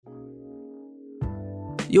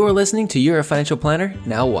You're listening to You're a Financial Planner,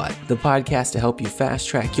 Now What? The podcast to help you fast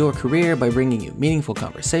track your career by bringing you meaningful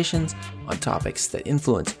conversations on topics that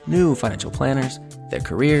influence new financial planners, their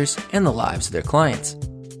careers, and the lives of their clients.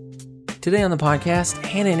 Today on the podcast,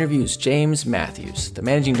 Hannah interviews James Matthews, the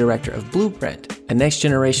managing director of Blueprint, a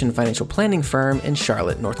next-generation financial planning firm in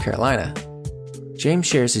Charlotte, North Carolina. James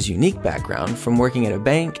shares his unique background from working at a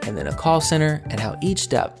bank and then a call center, and how each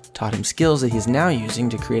step taught him skills that he's now using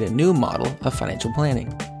to create a new model of financial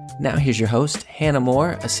planning. Now here's your host, Hannah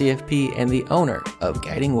Moore, a CFP and the owner of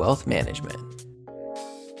Guiding Wealth Management.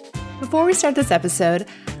 Before we start this episode,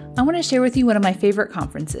 I want to share with you one of my favorite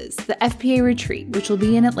conferences, the FPA Retreat, which will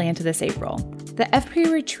be in Atlanta this April. The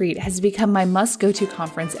FPA Retreat has become my must-go-to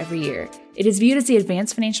conference every year. It is viewed as the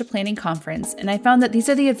Advanced Financial Planning Conference, and I found that these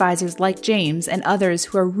are the advisors like James and others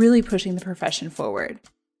who are really pushing the profession forward.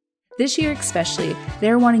 This year especially,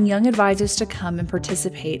 they're wanting young advisors to come and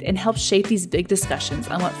participate and help shape these big discussions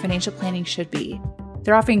on what financial planning should be.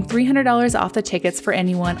 They're offering $300 off the tickets for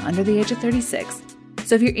anyone under the age of 36.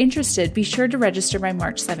 So if you're interested, be sure to register by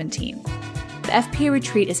March 17th. The FPA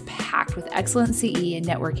Retreat is packed with excellent CE and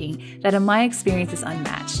networking that in my experience is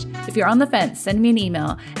unmatched. If you're on the fence, send me an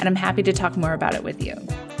email and I'm happy to talk more about it with you.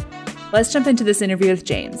 Let's jump into this interview with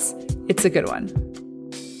James. It's a good one.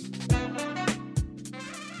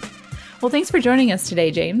 Well, thanks for joining us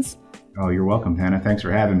today, James. Oh, you're welcome, Hannah. Thanks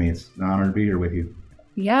for having me. It's an honor to be here with you.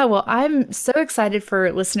 Yeah, well, I'm so excited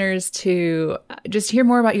for listeners to just hear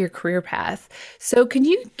more about your career path. So can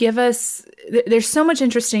you give us, there's so many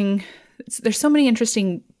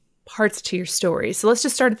interesting parts to your story. So let's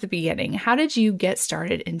just start at the beginning. How did you get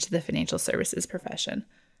started into the financial services profession?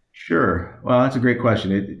 Sure. Well, that's a great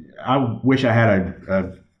question. I wish I had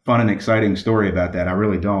a fun and exciting story about that. I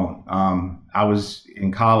really don't. I was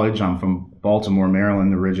in college. I'm from Baltimore,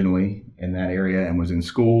 Maryland, originally in that area, and was in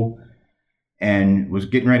school and was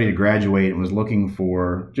getting ready to graduate and was looking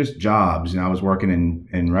for just jobs. And I was working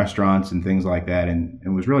in restaurants and things like that,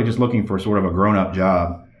 and was really just looking for sort of a grown-up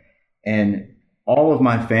job. And all of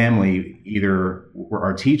my family either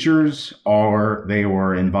are teachers or they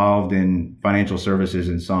were involved in financial services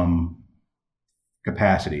in some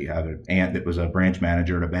capacity. I have an aunt that was a branch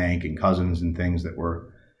manager at a bank and cousins and things that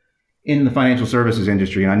were in the financial services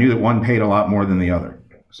industry. And I knew that one paid a lot more than the other.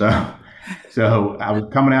 So I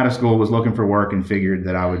was coming out of school, was looking for work, and figured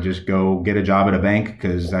that I would just go get a job at a bank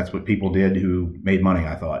because that's what people did who made money,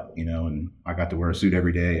 I thought, and I got to wear a suit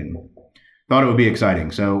every day and thought it would be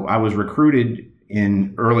exciting. So I was recruited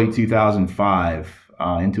in early 2005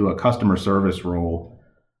 into a customer service role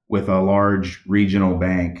with a large regional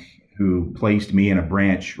bank who placed me in a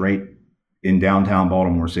branch right in downtown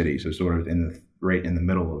Baltimore City. So sort of right in the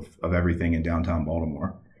middle of everything in downtown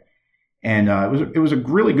Baltimore. And it was a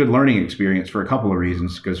really good learning experience for a couple of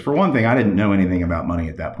reasons. Because for one thing, I didn't know anything about money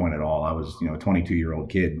at that point at all. I was, a 22-year-old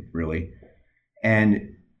kid, really.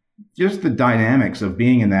 And just the dynamics of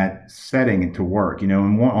being in that setting to work,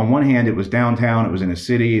 on one hand, it was downtown, it was in a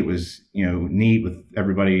city, it was, neat with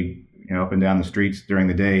everybody, up and down the streets during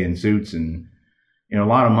the day in suits and, a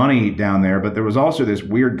lot of money down there. But there was also this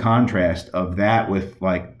weird contrast of that with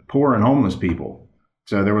like poor and homeless people.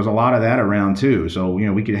 So there was a lot of that around too. So,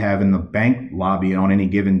 we could have in the bank lobby on any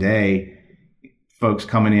given day, folks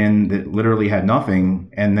coming in that literally had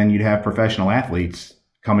nothing. And then you'd have professional athletes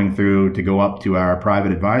coming through to go up to our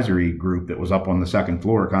private advisory group that was up on the second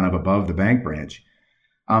floor, kind of above the bank branch.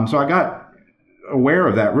 So I got aware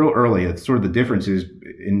of that real early. It's sort of the differences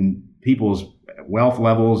in people's wealth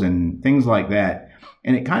levels and things like that.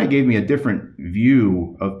 And it kind of gave me a different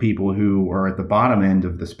view of people who are at the bottom end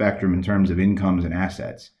of the spectrum in terms of incomes and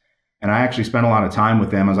assets. And I actually spent a lot of time with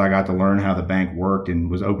them as I got to learn how the bank worked and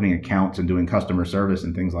was opening accounts and doing customer service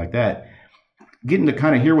and things like that. Getting to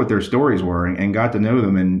kind of hear what their stories were and got to know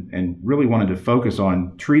them and really wanted to focus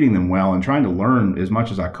on treating them well and trying to learn as much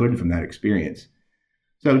as I could from that experience.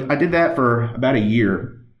 So I did that for about a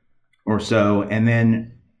year or so, and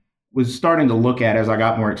then was starting to look at, as I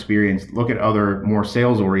got more experience, look at other more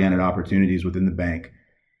sales-oriented opportunities within the bank.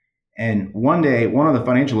 And one day, one of the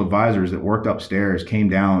financial advisors that worked upstairs came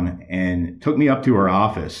down and took me up to her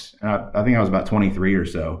office. I think I was about 23 or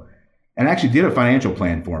so, and actually did a financial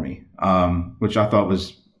plan for me, which I thought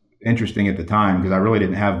was interesting at the time because I really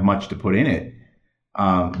didn't have much to put in it.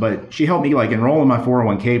 But she helped me enroll in my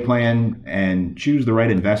 401k plan and choose the right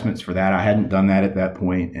investments for that. I hadn't done that at that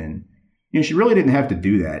point. And she really didn't have to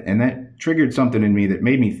do that. And that triggered something in me that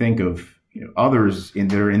made me think of others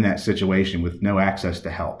that are in that situation with no access to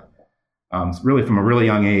help. Really from a really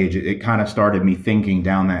young age, it kind of started me thinking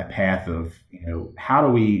down that path of, how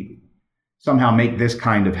do we somehow make this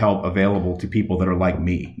kind of help available to people that are like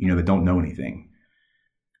me, that don't know anything.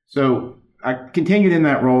 So I continued in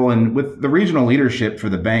that role, and with the regional leadership for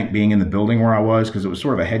the bank being in the building where I was, because it was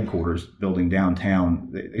sort of a headquarters building downtown,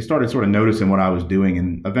 they started sort of noticing what I was doing,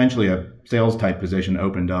 and eventually a sales type position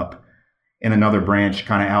opened up in another branch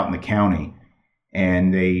kind of out in the county,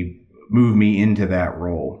 and they moved me into that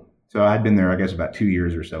role. So I'd been there, I guess, about 2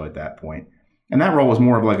 years or so at that point. And that role was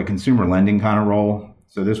more of like a consumer lending kind of role.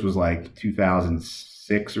 So this was like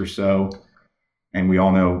 2006 or so. And we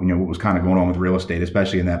all know, what was kind of going on with real estate,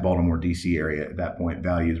 especially in that Baltimore, D.C. area. At that point,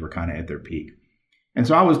 values were kind of at their peak. And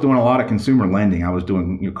so I was doing a lot of consumer lending. I was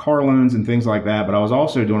doing car loans and things like that, but I was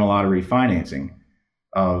also doing a lot of refinancing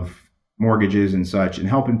of mortgages and such, and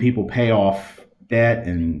helping people pay off debt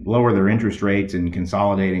and lower their interest rates and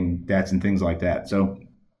consolidating debts and things like that. So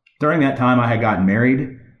during that time, I had gotten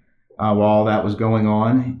married while all that was going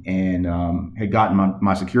on, and had gotten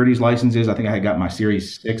my securities licenses. I think I had got my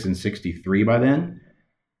Series 6 and 63 by then,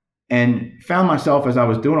 and found myself, as I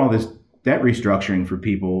was doing all this debt restructuring for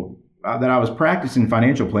people, that I was practicing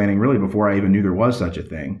financial planning really before I even knew there was such a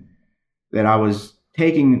thing. That I was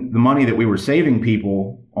taking the money that we were saving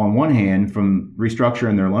people on one hand from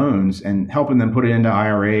restructuring their loans and helping them put it into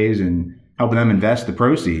IRAs and helping them invest the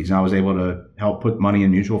proceeds. And I was able to help put money in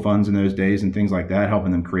mutual funds in those days and things like that,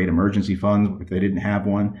 helping them create emergency funds if they didn't have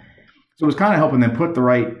one. So it was kind of helping them put the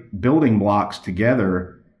right building blocks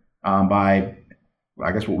together by,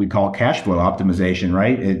 I guess, what we call cash flow optimization,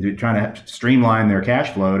 right? Trying to streamline their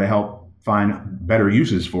cash flow to help find better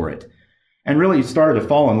uses for it. And really started to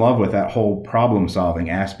fall in love with that whole problem solving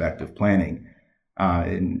aspect of planning.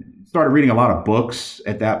 And started reading a lot of books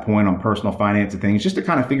at that point on personal finance and things, just to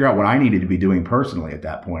kind of figure out what I needed to be doing personally at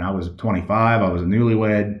that point. I was 25, I was a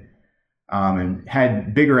newlywed, and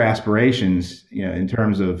had bigger aspirations, in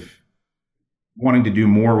terms of wanting to do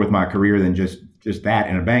more with my career than just that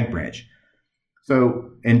in a bank branch.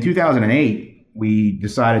 So in 2008, we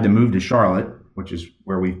decided to move to Charlotte, which is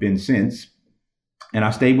where we've been since. And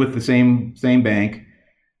I stayed with the same bank,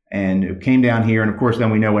 and it came down here. And of course, then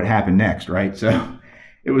we know what happened next, right? So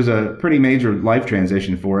it was a pretty major life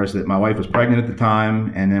transition for us, that my wife was pregnant at the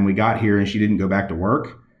time, and then we got here and she didn't go back to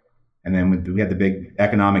work. And then we had the big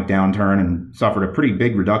economic downturn and suffered a pretty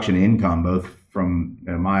big reduction in income, both from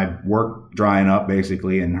my work drying up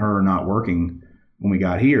basically and her not working when we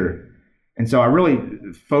got here. And so I really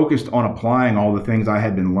focused on applying all the things I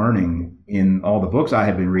had been learning in all the books I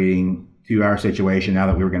had been reading to our situation now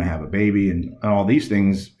that we were going to have a baby, and all these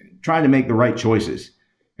things, trying to make the right choices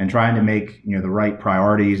and trying to make the right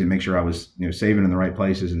priorities and make sure I was saving in the right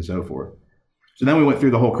places and so forth. So then we went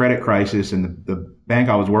through the whole credit crisis, and the bank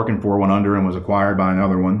I was working for went under and was acquired by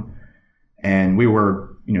another one. And we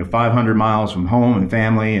were 500 miles from home and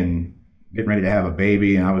family and getting ready to have a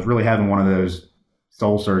baby. And I was really having one of those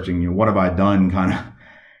soul searching, what have I done kind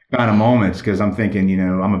of moments, because I'm thinking,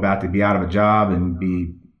 I'm about to be out of a job and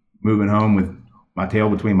be moving home with my tail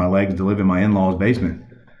between my legs to live in my in-laws' basement.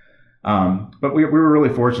 But we were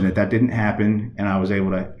really fortunate that didn't happen, and I was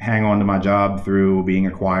able to hang on to my job through being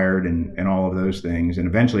acquired and all of those things. And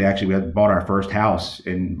eventually, actually, we had bought our first house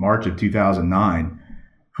in March of 2009,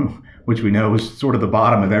 which we know was sort of the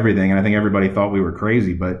bottom of everything. And I think everybody thought we were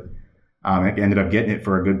crazy, but I ended up getting it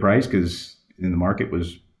for a good price because the market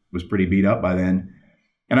was pretty beat up by then.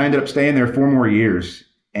 And I ended up staying there 4 more years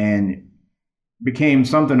and became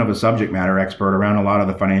something of a subject matter expert around a lot of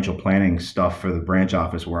the financial planning stuff for the branch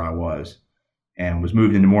office where I was, and was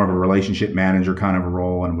moved into more of a relationship manager kind of a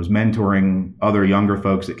role, and was mentoring other younger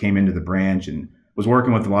folks that came into the branch, and was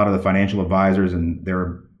working with a lot of the financial advisors and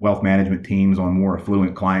their wealth management teams on more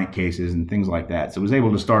affluent client cases and things like that. So I was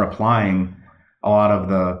able to start applying a lot of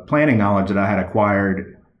the planning knowledge that I had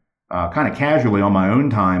acquired kind of casually on my own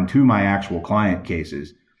time to my actual client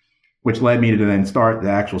cases, which led me to then start the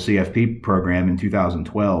actual CFP program in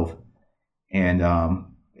 2012. And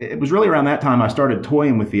it was really around that time I started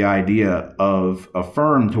toying with the idea of a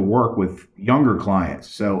firm to work with younger clients.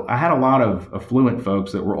 So I had a lot of affluent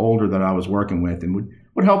folks that were older that I was working with, and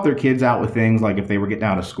would help their kids out with things like if they were getting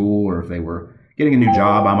out of school or if they were getting a new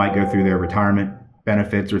job, I might go through their retirement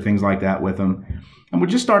benefits or things like that with them. And would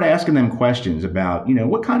just start asking them questions about,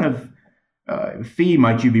 what kind of fee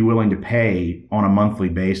might you be willing to pay on a monthly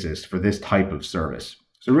basis for this type of service?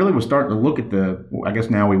 So really we're starting to look at I guess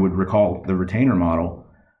now we would recall the retainer model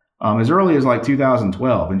as early as like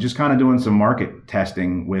 2012, and just kind of doing some market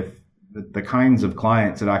testing with the kinds of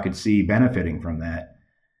clients that I could see benefiting from that.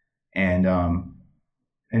 And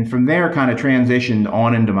from there kind of transitioned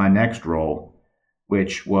on into my next role,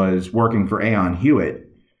 which was working for Aon Hewitt,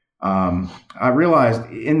 I realized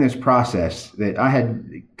in this process that I had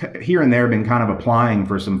here and there been kind of applying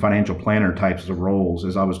for some financial planner types of roles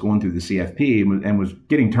as I was going through the CFP and was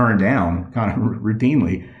getting turned down kind of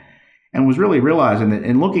routinely, and was really realizing that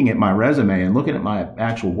in looking at my resume and looking at my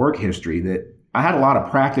actual work history that I had a lot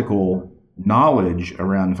of practical knowledge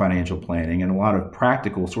around financial planning and a lot of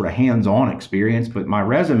practical sort of hands-on experience, but my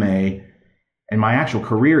resume and my actual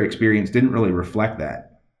career experience didn't really reflect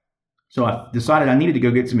that. So I decided I needed to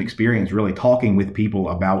go get some experience really talking with people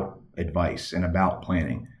about advice and about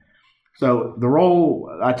planning. So the role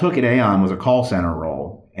I took at Aon was a call center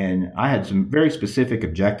role, and I had some very specific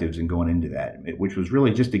objectives in going into that, which was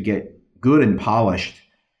really just to get good and polished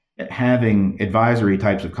at having advisory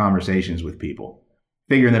types of conversations with people.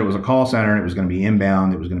 Figuring that it was a call center and it was going to be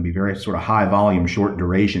inbound, it was going to be very sort of high volume, short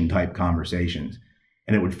duration type conversations.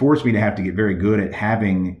 And it would force me to have to get very good at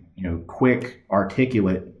having, quick,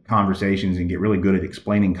 articulate conversations and get really good at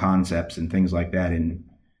explaining concepts and things like that in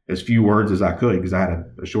as few words as I could because I had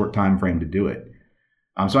a short time frame to do it.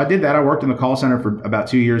 So I did that. I worked in the call center for about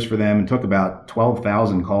 2 years for them and took about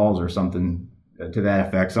 12,000 calls or something to that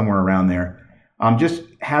effect, somewhere around there. Just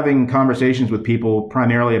having conversations with people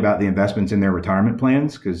primarily about the investments in their retirement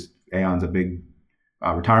plans because Aon's a big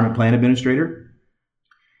retirement plan administrator.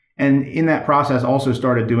 And in that process, also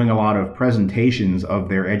started doing a lot of presentations of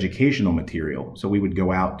their educational material. So we would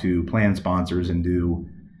go out to plan sponsors and do,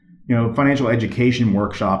 financial education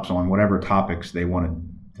workshops on whatever topics they wanted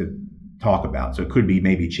to talk about. So it could be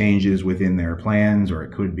maybe changes within their plans, or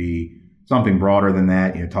it could be something broader than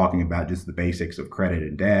that, talking about just the basics of credit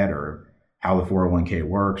and debt or how the 401k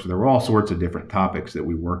works. So there were all sorts of different topics that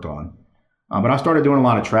we worked on. But I started doing a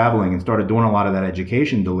lot of traveling and started doing a lot of that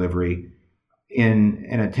education delivery in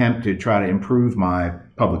an attempt to try to improve my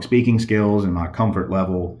public speaking skills and my comfort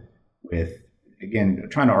level with, again,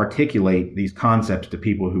 trying to articulate these concepts to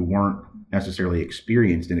people who weren't necessarily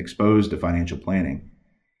experienced and exposed to financial planning.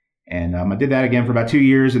 And I did that again for about 2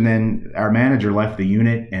 years, and then our manager left the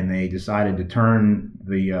unit, and they decided to turn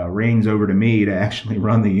the reins over to me to actually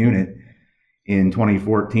run the unit in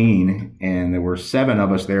 2014, and there were 7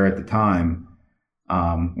 of us there at the time.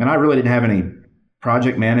 And I really didn't have any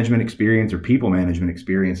project management experience or people management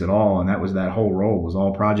experience at all. And that whole role was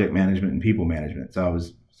all project management and people management. So I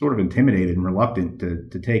was sort of intimidated and reluctant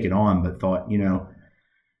to take it on, but thought,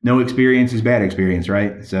 no experience is bad experience,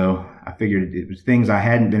 right? So I figured it was things I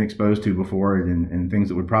hadn't been exposed to before and things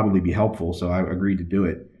that would probably be helpful. So I agreed to do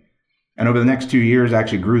it. And over the next 2 years, I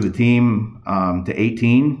actually grew the team to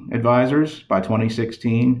 18 advisors by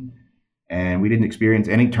 2016. And we didn't experience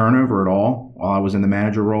any turnover at all while I was in the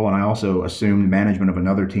manager role. And I also assumed management of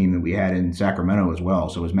another team that we had in Sacramento as well.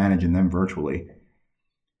 So I was managing them virtually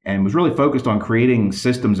and was really focused on creating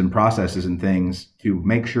systems and processes and things to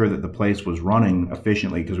make sure that the place was running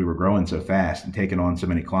efficiently because we were growing so fast and taking on so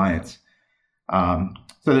many clients, so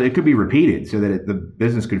that it could be repeated, so that the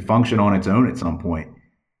business could function on its own at some point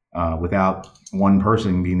without one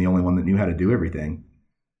person being the only one that knew how to do everything.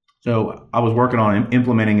 So I was working on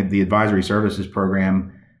implementing the advisory services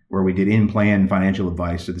program where we did in-plan financial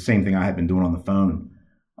advice. So the same thing I had been doing on the phone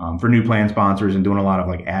for new plan sponsors and doing a lot of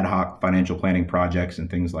like ad hoc financial planning projects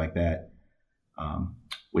and things like that,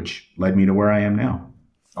 which led me to where I am now.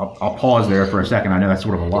 I'll pause there for a second. I know that's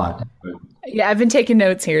sort of a lot. But. Yeah, I've been taking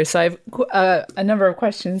notes here. So I have a number of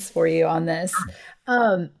questions for you on this.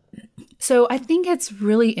 So I think it's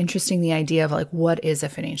really interesting, the idea of like, what is a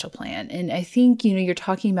financial plan? And I think, you're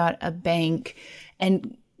talking about a bank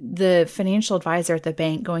and the financial advisor at the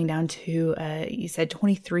bank going down to, you said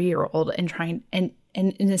 23-year-old and trying and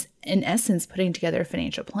in essence, putting together a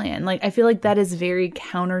financial plan. Like, I feel like that is very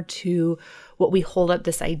counter to what we hold up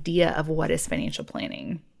this idea of what is financial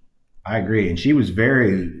planning. I agree. And she was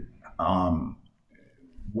very,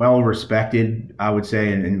 well respected, I would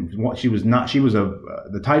say, and she was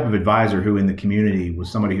the type of advisor who in the community was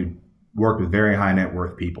somebody who worked with very high net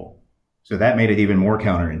worth people. So that made it even more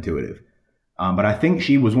counterintuitive. But I think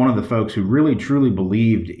she was one of the folks who really truly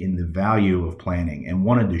believed in the value of planning and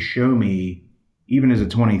wanted to show me, even as a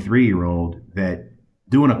 23-year-old, that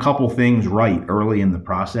doing a couple things right early in the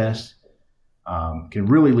process can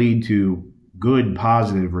really lead to good,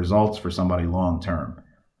 positive results for somebody long term.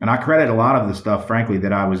 And I credit a lot of the stuff, frankly,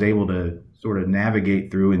 that I was able to sort of navigate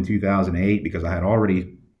through in 2008 because I had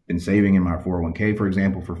already been saving in my 401k, for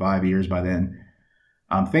example, for 5 years by then.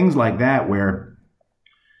 Things like that, where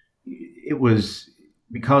it was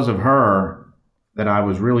because of her that I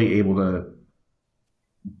was really able to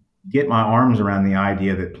get my arms around the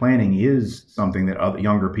idea that planning is something that other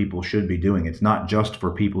younger people should be doing. It's not just for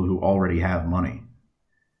people who already have money.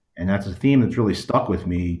 And that's a theme that's really stuck with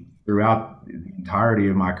me throughout the entirety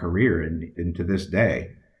of my career and to this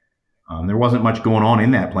day. There wasn't much going on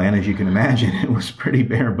in that plan, as you can imagine. It was pretty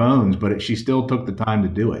bare bones, but she still took the time to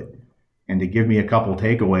do it and to give me a couple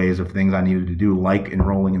takeaways of things I needed to do, like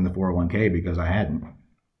enrolling in the 401k, because I hadn't.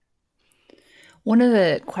 One of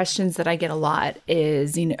the questions that I get a lot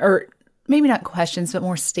is, or maybe not questions, but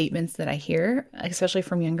more statements that I hear, especially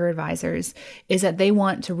from younger advisors, is that they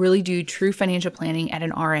want to really do true financial planning at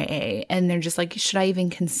an RIA. And they're just like, should I even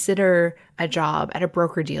consider a job at a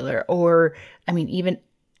broker dealer or, even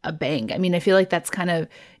a bank? I feel like that's kind of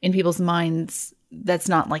in people's minds, that's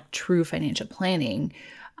not like true financial planning.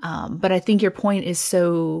 But I think your point is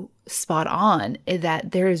so spot on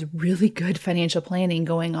that there is really good financial planning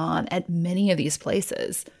going on at many of these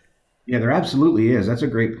places. Yeah, there absolutely is. That's a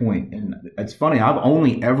great point. And it's funny, I've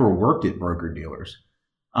only ever worked at broker dealers.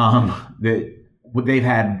 They've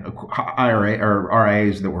had IRA or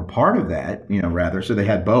RIAs that were part of that, rather. So they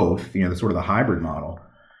had both, the sort of the hybrid model.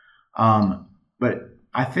 But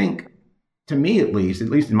I think, to me at least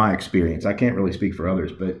in my experience, I can't really speak for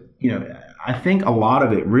others, but I think a lot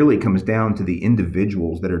of it really comes down to the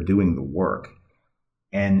individuals that are doing the work.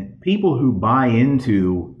 And people who buy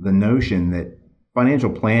into the notion that financial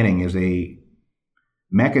planning is a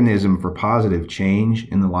mechanism for positive change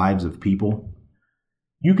in the lives of people,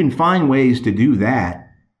 you can find ways to do that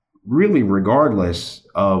really regardless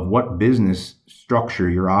of what business structure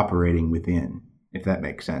you're operating within, if that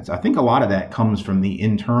makes sense. I think a lot of that comes from the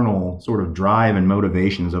internal sort of drive and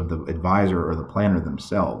motivations of the advisor or the planner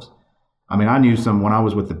themselves. I knew when I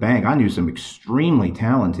was with the bank, I knew some extremely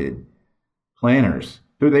talented planners.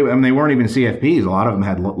 They weren't even CFPs. A lot of them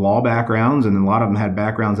had law backgrounds, and a lot of them had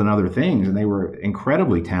backgrounds in other things, and they were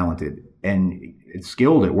incredibly talented and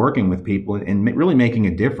skilled at working with people and really making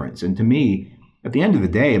a difference. And to me, at the end of the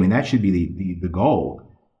day, that should be the goal,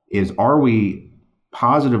 is are we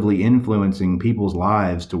positively influencing people's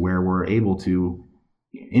lives to where we're able to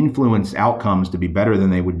influence outcomes to be better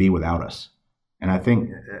than they would be without us? And I think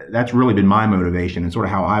that's really been my motivation and sort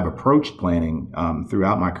of how I've approached planning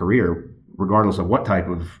throughout my career, regardless of what type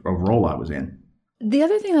of role I was in. The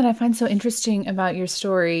other thing that I find so interesting about your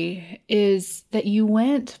story is that you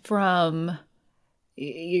went from,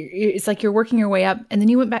 it's like you're working your way up, and then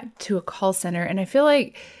you went back to a call center. And I feel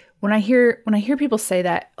like when I hear people say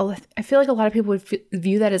that, I feel like a lot of people would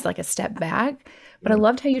view that as like a step back. But I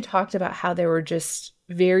loved how you talked about how there were just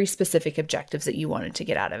very specific objectives that you wanted to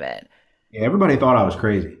get out of it. Yeah, everybody thought I was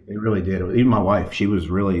crazy. They really did. Even my wife, she was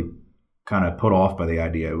really kind of put off by the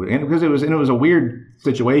idea, and because it was a weird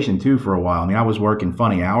situation too for a while. I was working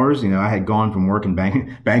funny hours. I had gone from working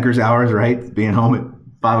banker's hours, right, being home at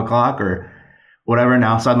 5:00 or whatever.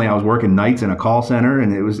 Now suddenly I was working nights in a call center,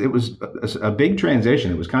 and it was a big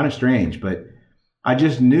transition. It was kind of strange, but I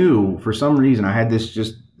just knew for some reason I had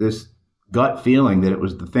this gut feeling that it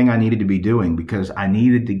was the thing I needed to be doing, because I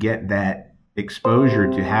needed to get that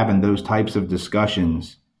exposure to having those types of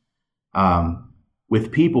discussions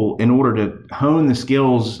with people in order to hone the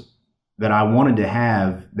skills that I wanted to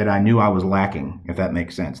have that I knew I was lacking, if that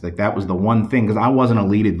makes sense. Like that was the one thing, because I wasn't a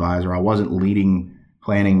lead advisor. I wasn't leading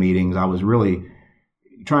planning meetings. I was really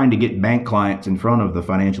trying to get bank clients in front of the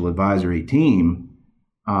financial advisory team.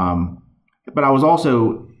 But I was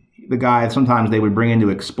also the guy sometimes they would bring in to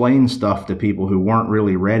explain stuff to people who weren't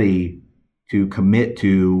really ready to commit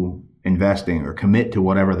to investing or commit to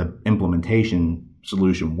whatever the implementation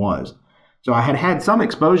solution was. So I had had some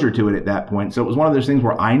exposure to it at that point. So it was one of those things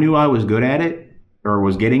where I knew I was good at it or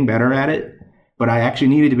was getting better at it, but I actually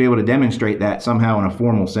needed to be able to demonstrate that somehow in a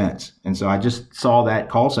formal sense. And so I just saw that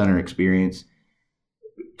call center experience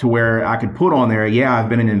to where I could put on there, yeah, I've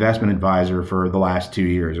been an investment advisor for the last 2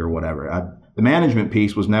 years or whatever. The management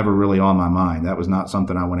piece was never really on my mind. That was not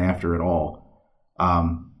something I went after at all.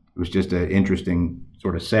 It was just an interesting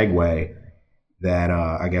sort of segue that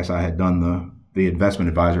I guess I had done the investment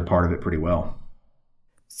advisor part of it pretty well.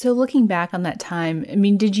 So looking back on that time,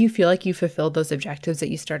 did you feel like you fulfilled those objectives that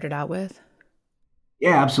you started out with?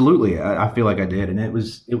 Yeah, absolutely. I feel like I did. And it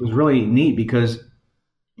was really neat because,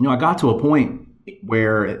 I got to a point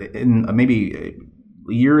where in maybe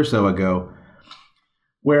a year or so ago,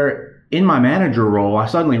 where in my manager role, I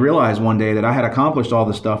suddenly realized one day that I had accomplished all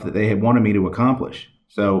the stuff that they had wanted me to accomplish.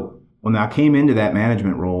 So when I came into that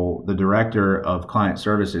management role, the director of client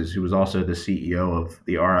services, who was also the CEO of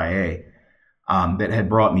the RIA, that had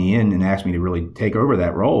brought me in and asked me to really take over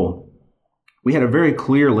that role, we had a very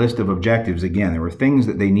clear list of objectives. Again, there were things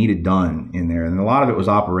that they needed done in there, and a lot of it was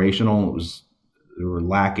operational. They were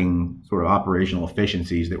lacking sort of operational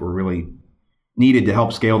efficiencies that were really needed to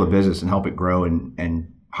help scale the business and help it grow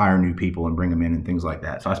and hire new people and bring them in and things like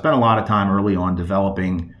that. So I spent a lot of time early on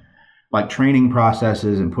developing like training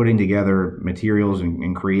processes and putting together materials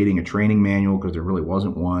and creating a training manual because there really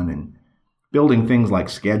wasn't one, and building things like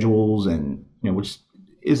schedules and, which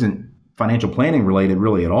isn't financial planning related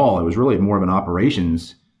really at all. It was really more of an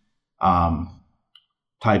operations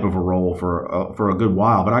type of a role for a good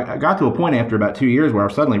while. But I got to a point after about 2 years where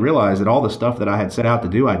I suddenly realized that all the stuff that I had set out to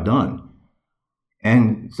do, I'd done.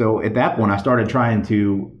 And so at that point, I started trying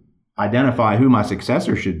to identify who my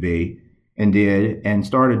successor should be, and did, and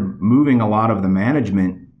started moving a lot of the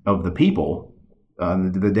management of the people,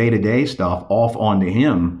 the day-to-day stuff, off onto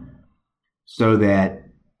him, so that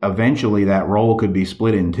eventually that role could be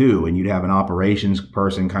split in two, and you'd have an operations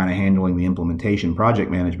person kind of handling the implementation project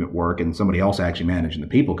management work, and somebody else actually managing the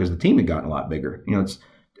people, because the team had gotten a lot bigger. It's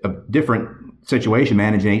a different situation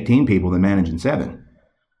managing 18 people than managing 7.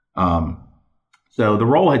 So the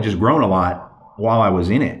role had just grown a lot while I was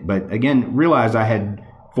in it. But again, realized I had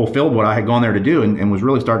fulfilled what I had gone there to do, and was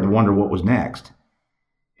really starting to wonder what was next.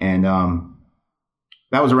 And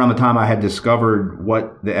that was around the time I had discovered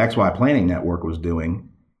what the XY Planning Network was doing,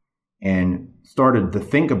 and started to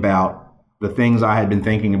think about the things I had been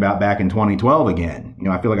thinking about back in 2012 again.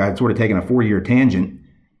 I feel like I had sort of taken a 4-year tangent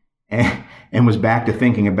and was back to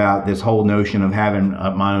thinking about this whole notion of having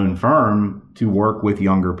my own firm to work with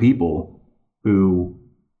younger people who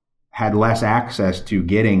had less access to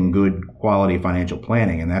getting good quality financial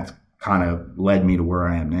planning. And that's kind of led me to where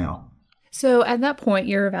I am now. So at that point,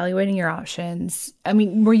 you're evaluating your options. I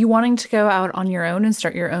mean, were you wanting to go out on your own and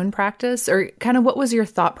start your own practice? Or kind of what was your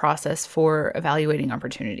thought process for evaluating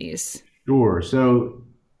opportunities? Sure. So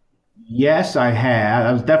yes, I had.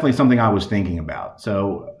 That was definitely something I was thinking about.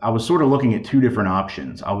 So I was sort of looking at 2 different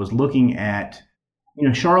options. I was looking at,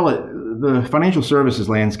 Charlotte, the financial services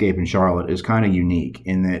landscape in Charlotte is kind of unique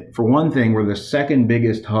in that, for one thing, we're the second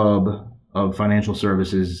biggest hub of financial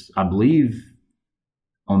services, I believe,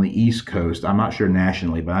 on the East Coast. I'm not sure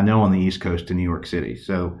nationally, but I know on the East Coast to New York City.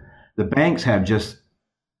 So the banks have just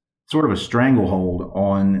sort of a stranglehold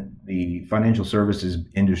on the financial services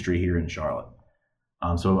industry here in Charlotte.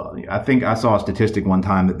 So I think I saw a statistic one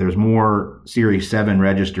time that there's more Series 7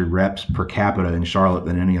 registered reps per capita in Charlotte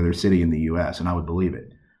than any other city in the U.S., and I would believe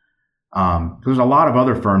it. There's a lot of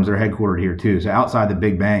other firms that are headquartered here too. So outside the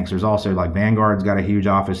big banks, there's also like Vanguard's got a huge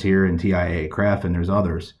office here, and TIAA, CREF, and there's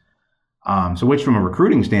others. So which from a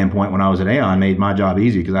recruiting standpoint, when I was at Aon, made my job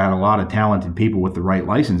easy because I had a lot of talented people with the right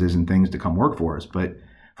licenses and things to come work for us. But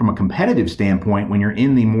from a competitive standpoint, when you're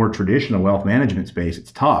in the more traditional wealth management space,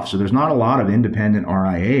 it's tough. So there's not a lot of independent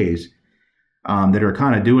RIAs that are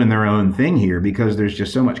kind of doing their own thing here because there's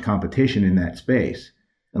just so much competition in that space,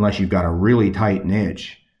 unless you've got a really tight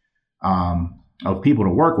niche of people to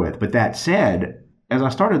work with. But that said, as I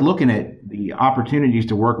started looking at the opportunities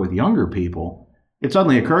to work with younger people, it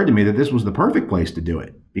suddenly occurred to me that this was the perfect place to do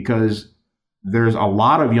it, because there's a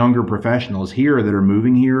lot of younger professionals here that are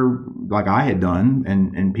moving here like I had done,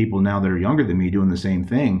 and people now that are younger than me doing the same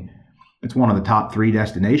thing. It's one of the top 3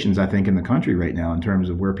 destinations, I think, in the country right now in terms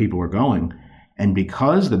of where people are going. And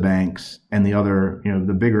because the banks and the other,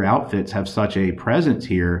 the bigger outfits have such a presence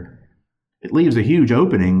here, it leaves a huge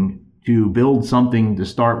opening to build something to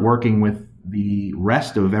start working with the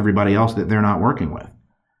rest of everybody else that they're not working with.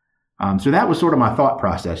 So that was sort of my thought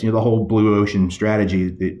process, the whole blue ocean strategy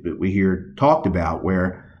that we hear talked about,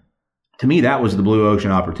 where to me, that was the blue ocean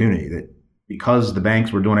opportunity, that because the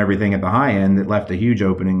banks were doing everything at the high end, that left a huge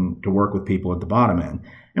opening to work with people at the bottom end.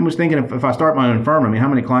 And was thinking, if I start my own firm, how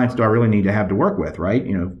many clients do I really need to have to work with, right?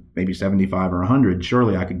 Maybe 75 or 100.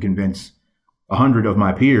 Surely I could convince 100 of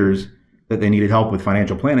my peers that they needed help with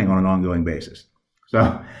financial planning on an ongoing basis.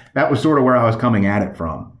 So that was sort of where I was coming at it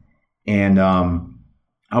from. And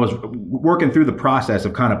I was working through the process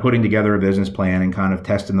of kind of putting together a business plan and kind of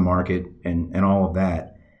testing the market and all of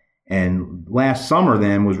that. And last summer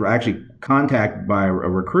then was actually contacted by a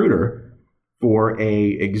recruiter for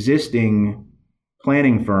a existing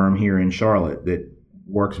planning firm here in Charlotte that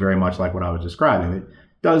works very much like what I was describing.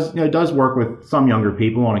 It does work with some younger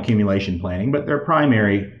people on accumulation planning, but their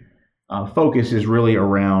primary focus is really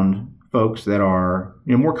around folks that are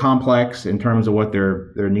more complex in terms of what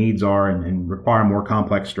their needs are and require more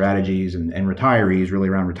complex strategies, and retirees really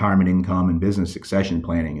around retirement income and business succession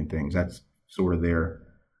planning and things. That's sort of their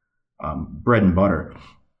bread and butter.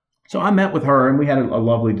 So I met with her and we had a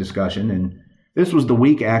lovely discussion. And this was the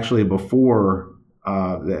week actually before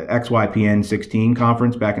the XYPN 16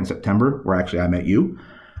 conference back in September, where actually I met you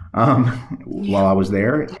while I was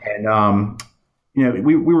there. And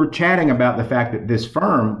we were chatting about the fact that this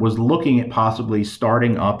firm was looking at possibly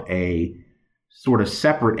starting up a sort of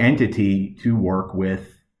separate entity to work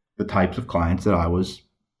with the types of clients that I was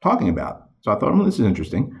talking about. So I thought, this is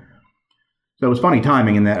interesting. So it was funny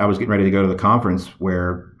timing in that I was getting ready to go to the conference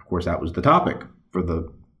where, of course, that was the topic for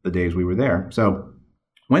the days we were there. So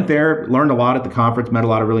went there, learned a lot at the conference, met a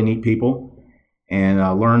lot of really neat people, and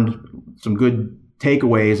learned some good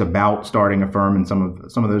takeaways about starting a firm and some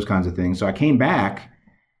of those kinds of things. So I came back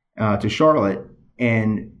to Charlotte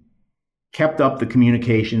and kept up the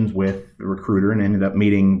communications with the recruiter and ended up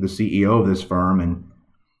meeting the CEO of this firm. And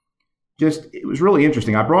it was really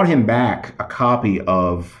interesting. I brought him back a copy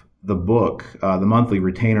of the book, The Monthly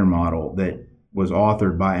Retainer Model, that was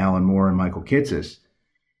authored by Alan Moore and Michael Kitces.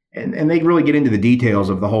 And they really get into the details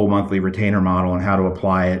of the whole monthly retainer model and how to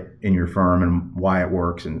apply it in your firm and why it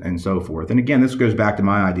works and so forth. And again, this goes back to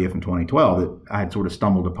my idea from 2012 that I had sort of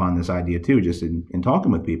stumbled upon this idea too, just in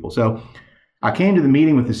talking with people. So I came to the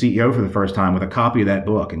meeting with the CEO for the first time with a copy of that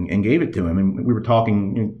book and gave it to him. And we were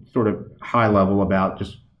talking sort of high level about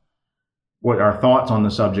just what our thoughts on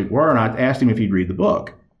the subject were. And I asked him if he'd read the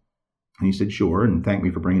book. And he said, sure, and thanked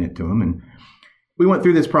me for bringing it to him. And we went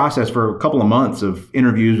through this process for a couple of months of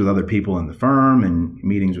interviews with other people in the firm and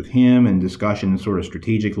meetings with him and discussions sort of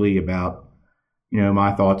strategically about,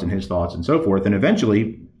 my thoughts and his thoughts and so forth. And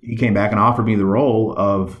eventually he came back and offered me the role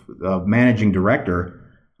of managing director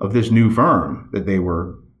of this new firm that they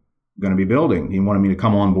were going to be building. He wanted me to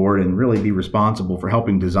come on board and really be responsible for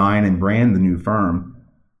helping design and brand the new firm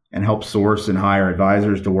and help source and hire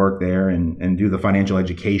advisors to work there and do the financial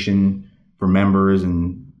education for members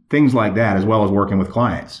and things like that, as well as working with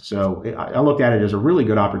clients. So I looked at it as a really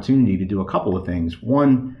good opportunity to do a couple of things.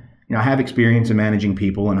 One, I have experience in managing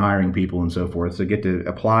people and hiring people and so forth, so get to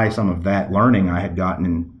apply some of that learning I had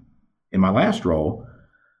gotten in my last role,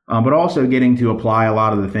 but also getting to apply a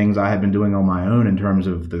lot of the things I had been doing on my own in terms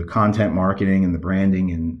of the content marketing and the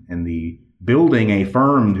branding and the building a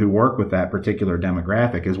firm to work with that particular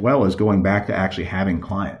demographic, as well as going back to actually having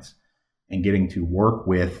clients and getting to work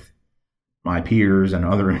with my peers and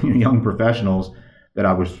other young professionals that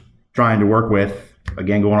I was trying to work with,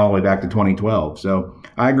 again, going all the way back to 2012. So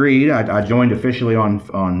I agreed. I joined officially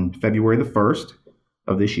on February the 1st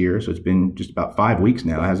of this year. So it's been just about 5 weeks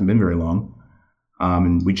now. It hasn't been very long.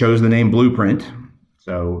 And we chose the name Blueprint.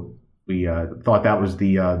 So we thought that was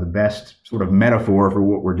the best sort of metaphor for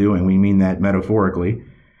what we're doing. We mean that metaphorically.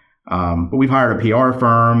 But we've hired a PR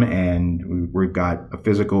firm and we've got a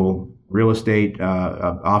physical real estate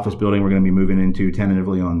office building we're going to be moving into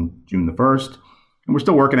tentatively on June the 1st. And we're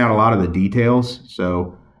still working out a lot of the details.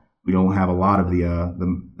 So we don't have a lot of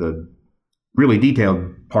the really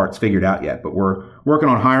detailed parts figured out yet. But we're working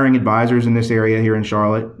on hiring advisors in this area here in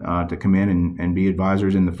Charlotte to come in and be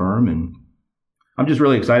advisors in the firm. And I'm just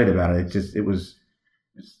really excited about it. It was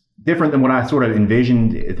different than what I sort of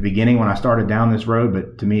envisioned at the beginning when I started down this road.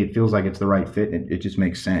 But to me, it feels like it's the right fit. It just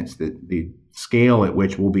makes sense that the scale at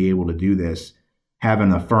which we'll be able to do this,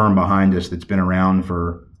 having a firm behind us that's been around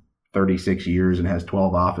for 36 years and has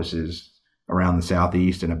 12 offices around the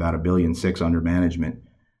Southeast and about $1.6 billion under management,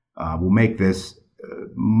 will make this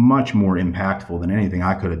much more impactful than anything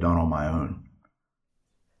I could have done on my own.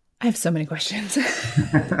 I have so many questions.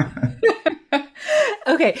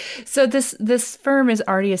 Okay, so this firm is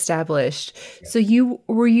already established. So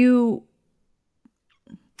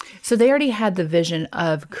So they already had the vision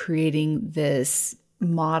of creating this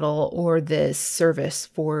model or this service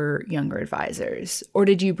for younger advisors, or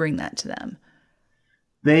did you bring that to them?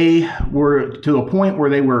 They were to a point where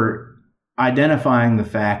they were identifying the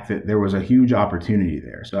fact that there was a huge opportunity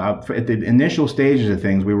there. So at the initial stages of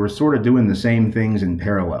things, we were sort of doing the same things in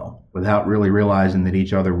parallel without really realizing that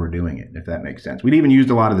each other were doing it, if that makes sense. We'd even used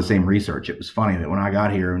a lot of the same research. It was funny that when I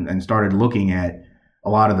got here and started looking at a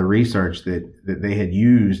lot of the research that they had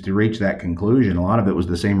used to reach that conclusion, a lot of it was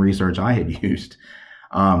the same research I had used.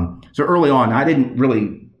 So early on, I didn't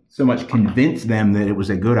really so much convince them that it was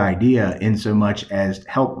a good idea in so much as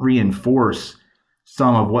help reinforce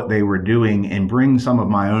some of what they were doing and bring some of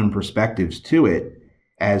my own perspectives to it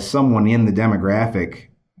as someone in the demographic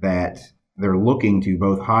that they're looking to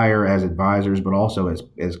both hire as advisors, but also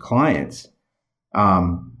as clients.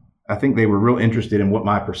 I think they were real interested in what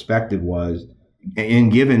my perspective was.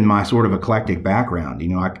 And given my sort of eclectic background,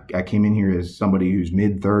 I came in here as somebody who's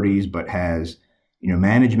mid-30s, but has,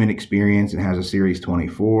 management experience and has a Series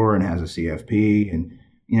 24 and has a CFP. And,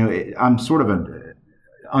 I'm sort of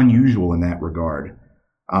unusual in that regard,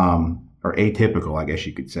 or atypical, I guess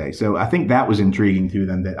you could say. So I think that was intriguing to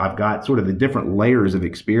them, that I've got sort of the different layers of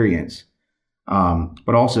experience,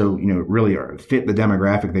 but also, really fit the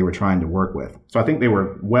demographic they were trying to work with. So I think they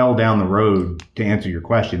were well down the road to answer your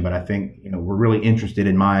question, but I think, we're really interested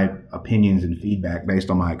in my opinions and feedback based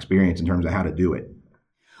on my experience in terms of how to do it.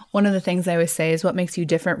 One of the things I always say is what makes you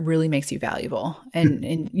different really makes you valuable.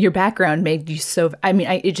 And your background made you so,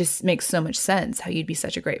 it just makes so much sense how you'd be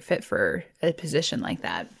such a great fit for a position like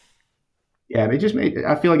that. Yeah,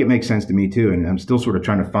 I feel like it makes sense to me too. And I'm still sort of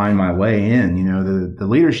trying to find my way in. The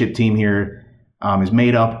leadership team here is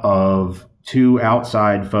made up of two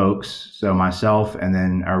outside folks. So myself and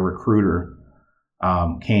then our recruiter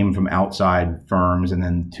came from outside firms. And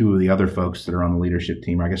then two of the other folks that are on the leadership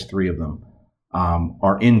team, or I guess three of them,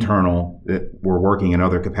 are internal that were working in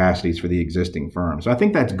other capacities for the existing firm. So I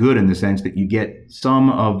think that's good in the sense that you get some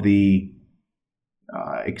of the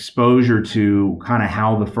exposure to kind of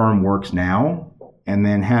how the firm works now, and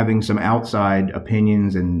then having some outside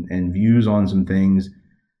opinions and views on some things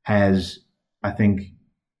has, I think,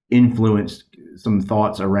 influenced some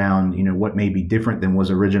thoughts around, what may be different than was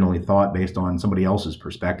originally thought based on somebody else's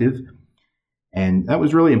perspective. And that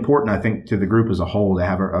was really important, I think, to the group as a whole to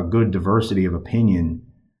have a good diversity of opinion,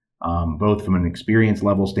 both from an experience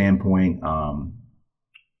level standpoint,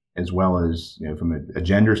 as well as from a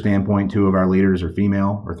gender standpoint. Two of our leaders are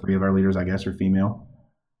female, or three of our leaders, I guess, are female,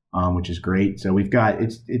 which is great. So we've got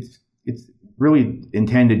it's really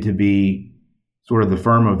intended to be sort of the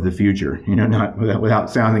firm of the future, not without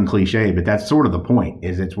sounding cliche, but that's sort of the point.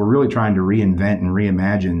 We're really trying to reinvent and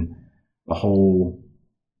reimagine the whole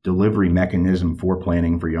delivery mechanism for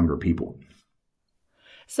planning for younger people.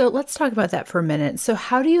 So let's talk about that for a minute. So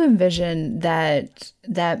how do you envision that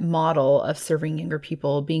model of serving younger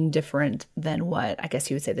people being different than what I guess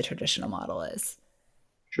you would say the traditional model is?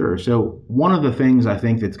 Sure. So one of the things I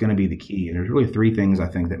think that's going to be the key, and there's really three things I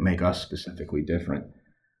think that make us specifically different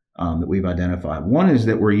that we've identified. One is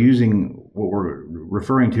that we're using what we're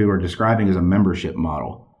referring to or describing as a membership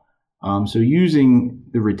model. So using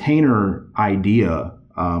the retainer idea,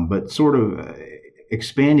 but sort of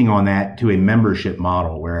expanding on that to a membership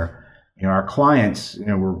model where our clients,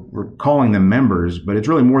 we're calling them members, but it's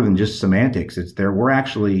really more than just semantics. We're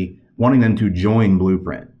actually wanting them to join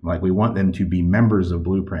Blueprint. Like, we want them to be members of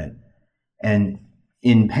Blueprint. And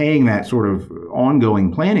in paying that sort of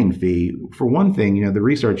ongoing planning fee, for one thing, the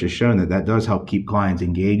research has shown that does help keep clients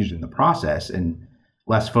engaged in the process and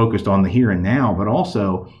less focused on the here and now, but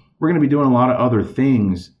also we're going to be doing a lot of other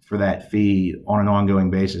things for that fee on an ongoing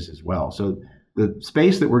basis as well. So the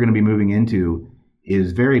space that we're going to be moving into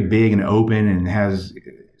is very big and open and has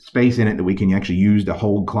space in it that we can actually use to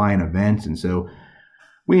hold client events. And so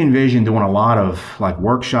we envision doing a lot of like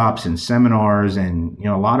workshops and seminars and,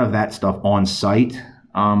 a lot of that stuff on site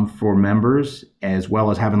for members, as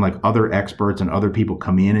well as having like other experts and other people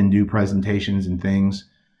come in and do presentations and things.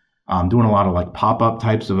 Doing a lot of like pop-up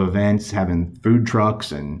types of events, having food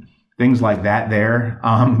trucks and things like that there,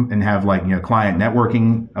 and have like, client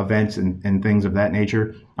networking events and things of that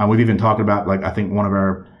nature. We've even talked about, like, I think one of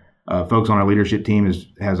our folks on our leadership team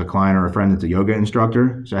has a client or a friend that's a yoga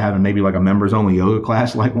instructor. So having maybe like a members only yoga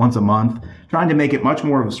class like once a month, trying to make it much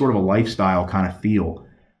more of a sort of a lifestyle kind of feel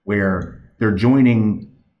where they're joining,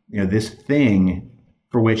 this thing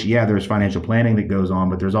for which, there's financial planning that goes on,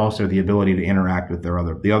 but there's also the ability to interact with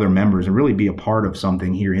the other members and really be a part of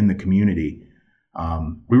something here in the community.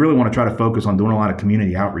 We really want to try to focus on doing a lot of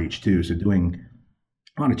community outreach too. So doing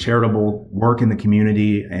a lot of charitable work in the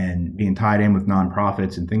community and being tied in with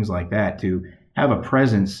nonprofits and things like that to have a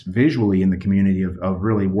presence visually in the community of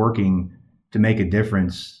really working to make a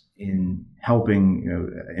difference in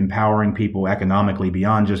helping, empowering people economically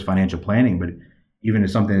beyond just financial planning, but even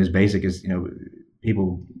as something as basic as,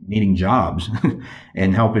 people needing jobs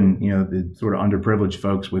and helping, the sort of underprivileged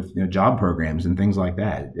folks with job programs and things like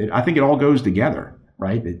that. I think it all goes together,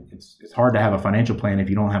 right? It's hard to have a financial plan if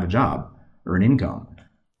you don't have a job or an income.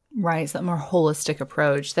 Right. It's that more holistic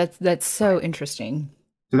approach. That's so interesting.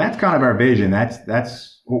 So that's kind of our vision.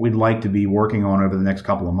 That's what we'd like to be working on over the next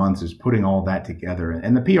couple of months, is putting all that together.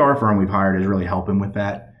 And the PR firm we've hired is really helping with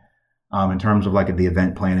that in terms of like the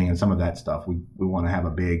event planning and some of that stuff. We want to have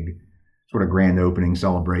a big sort of grand opening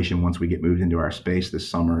celebration once we get moved into our space this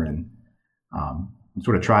summer, and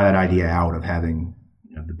sort of try that idea out of having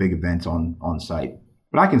the big events on site.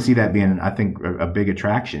 But I can see that being, I think, a big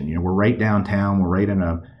attraction. We're right downtown. We're right in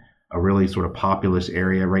a really sort of populous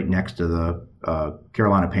area right next to the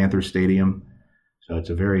Carolina Panthers Stadium. So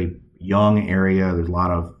it's a very young area. There's a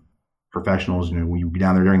lot of professionals. When you be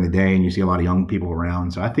down there during the day and you see a lot of young people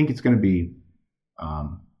around. So I think it's going to be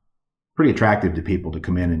pretty attractive to people to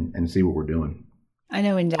come in and see what we're doing. I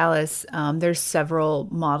know in Dallas, there's several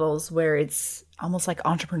models where it's almost like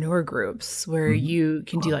entrepreneur groups where you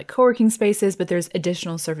can do like co-working spaces, but there's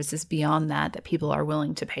additional services beyond that people are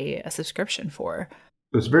willing to pay a subscription for.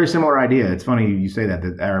 So it's a very similar idea. It's funny you say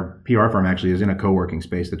that our PR firm actually is in a co-working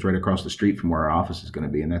space that's right across the street from where our office is going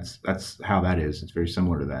to be. And that's how that is. It's very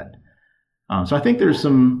similar to that. So I think there's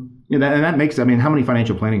some, and that makes, how many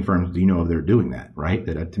financial planning firms do you know of that are doing that, right?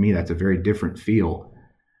 That to me, that's a very different feel.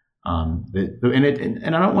 And I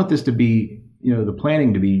don't want this to be, the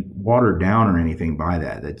planning to be watered down or anything by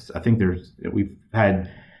that. I think we've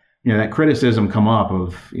had, that criticism come up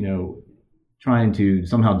of, trying to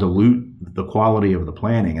somehow dilute the quality of the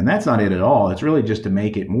planning. And that's not it at all. It's really just to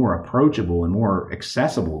make it more approachable and more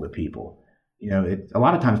accessible to people. A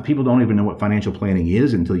lot of times people don't even know what financial planning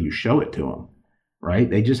is until you show it to them, right?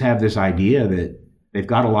 They just have this idea that they've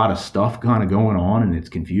got a lot of stuff kind of going on and it's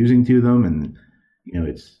confusing to them and,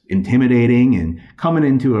 it's intimidating, and coming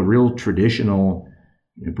into a real traditional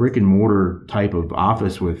brick and mortar type of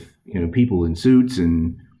office with, people in suits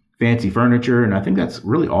and fancy furniture. And I think that's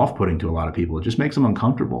really off-putting to a lot of people. It just makes them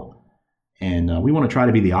uncomfortable. And we want to try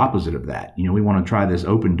to be the opposite of that. We want to try this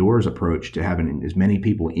open doors approach to having as many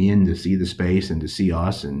people in to see the space and to see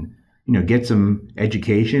us and, get some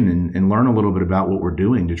education and learn a little bit about what we're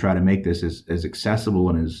doing to try to make this as accessible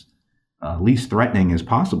and as least threatening as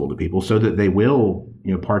possible to people so that they will,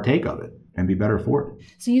 partake of it and be better for it.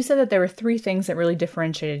 So you said that there were 3 things that really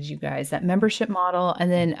differentiated you guys, that membership model,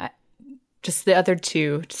 and then just the other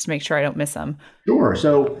 2, just to make sure I don't miss them. Sure.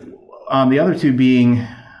 So the other 2 being,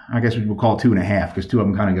 I guess we will call it 2.5 because 2 of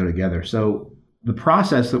them kind of go together. So the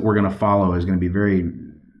process that we're going to follow is going to be very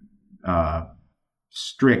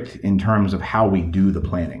strict in terms of how we do the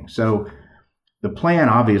planning. So the plan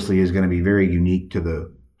obviously is going to be very unique to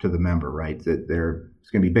the member, right? That it's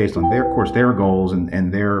going to be based on their goals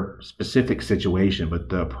and their specific situation. But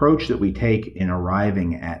the approach that we take in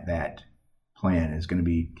arriving at that plan is going to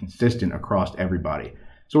be consistent across everybody.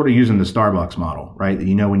 Sort of using the Starbucks model, right?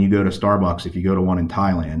 When you go to Starbucks, if you go to one in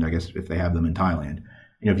Thailand, I guess if they have them in Thailand,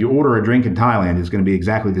 if you order a drink in Thailand, it's going to be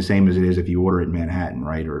exactly the same as it is if you order it in Manhattan,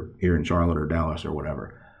 right? Or here in Charlotte or Dallas or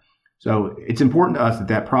whatever. So it's important to us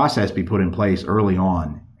that process be put in place early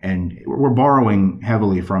on. And we're borrowing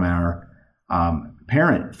heavily from our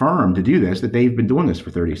parent firm to do this, that they've been doing this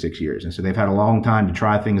for 36 years. And so they've had a long time to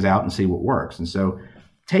try things out and see what works. And so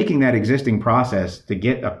taking that existing process to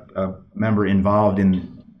get a member involved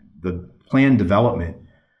in the plan development,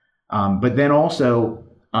 but then also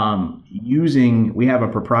we have a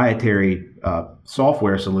proprietary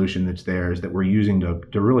software solution that's theirs that we're using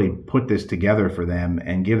to really put this together for them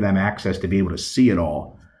and give them access to be able to see it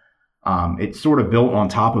all. It's sort of built on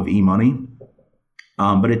top of eMoney,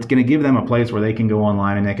 but it's going to give them a place where they can go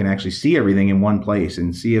online and they can actually see everything in one place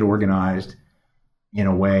and see it organized in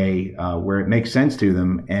a way where it makes sense to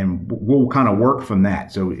them, and we'll kind of work from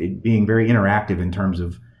that. So it being very interactive in terms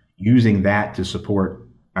of using that to support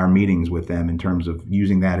our meetings with them, in terms of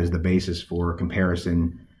using that as the basis for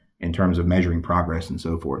comparison in terms of measuring progress and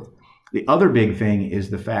so forth. The other big thing is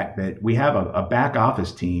the fact that we have a back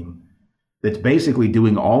office team that's basically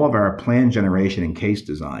doing all of our plan generation and case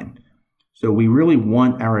design. So we really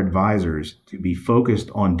want our advisors to be focused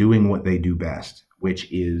on doing what they do best,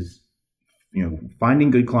 which is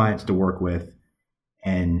finding good clients to work with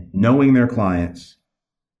and knowing their clients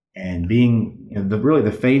and being really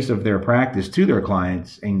the face of their practice to their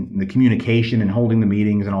clients, and the communication and holding the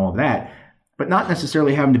meetings and all of that, but not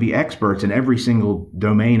necessarily having to be experts in every single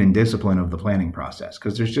domain and discipline of the planning process,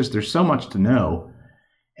 because there's so much to know.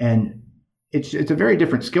 And it's a very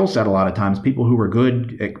different skill set. A lot of times people who are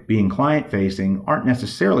good at being client facing aren't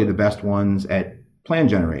necessarily the best ones at plan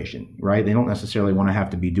generation, right? They don't necessarily want to have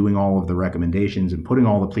to be doing all of the recommendations and putting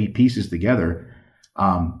all the pieces together.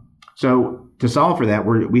 So to solve for that,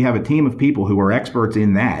 we have a team of people who are experts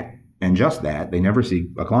in that and just that. They never see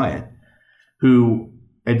a client, who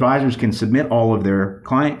advisors can submit all of their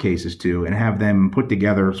client cases to and have them put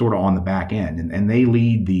together sort of on the back end. And they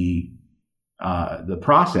lead the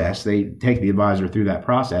process. They take the advisor through that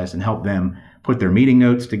process and help them put their meeting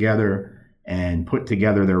notes together and put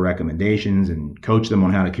together their recommendations and coach them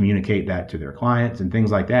on how to communicate that to their clients and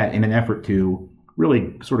things like that, in an effort to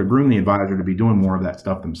really sort of groom the advisor to be doing more of that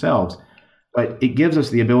stuff themselves. But it gives us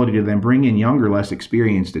the ability to then bring in younger, less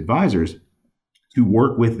experienced advisors to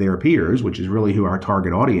work with their peers, which is really who our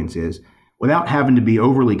target audience is, without having to be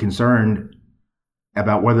overly concerned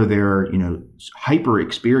about whether they're, hyper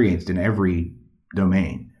experienced in every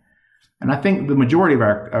domain. And I think the majority of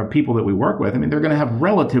our people that we work with, they're going to have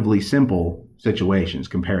relatively simple situations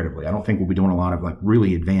comparatively. I don't think we'll be doing a lot of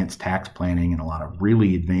really advanced tax planning and a lot of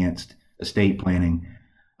really advanced estate planning.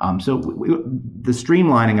 So the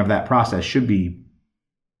streamlining of that process should be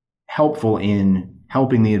helpful in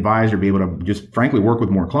helping the advisor be able to just frankly work with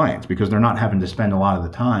more clients, because they're not having to spend a lot of the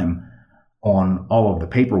time on all of the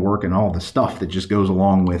paperwork and all the stuff that just goes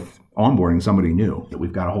along with onboarding somebody new, that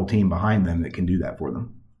we've got a whole team behind them that can do that for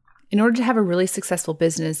them. In order to have a really successful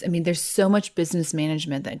business, I mean, there's so much business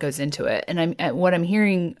management that goes into it. And what I'm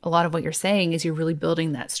hearing, a lot of what you're saying is you're really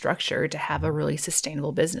building that structure to have a really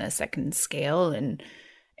sustainable business that can scale and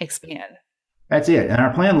expand. That's it. And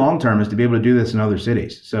our plan long-term is to be able to do this in other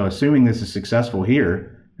cities. So assuming this is successful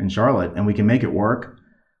here in Charlotte and we can make it work,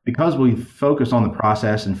 because we've focused on the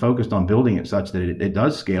process and focused on building it such that it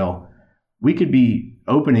does scale, we could be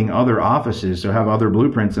opening other offices, so have other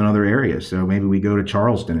blueprints in other areas. So maybe we go to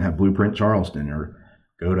Charleston and have Blueprint Charleston, or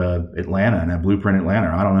go to Atlanta and have Blueprint Atlanta.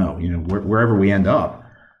 I don't know, wherever we end up.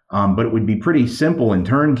 But it would be pretty simple and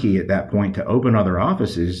turnkey at that point to open other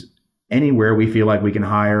offices anywhere we feel like we can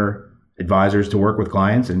hire advisors to work with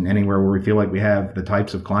clients, and anywhere where we feel like we have the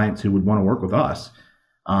types of clients who would want to work with us.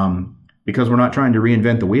 Because we're not trying to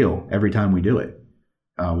reinvent the wheel every time we do it.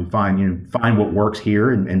 We find what works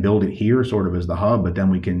here and build it here sort of as the hub, but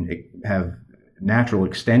then we can have natural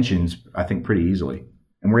extensions, I think, pretty easily.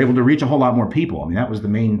 And we're able to reach a whole lot more people. I mean, that was the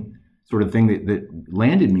main sort of thing that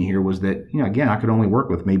landed me here, was that, again, I could only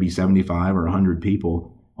work with maybe 75 or 100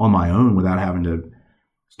 people on my own without having to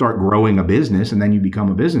start growing a business. And then you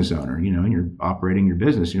become a business owner, and you're operating your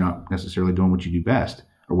business. You're not necessarily doing what you do best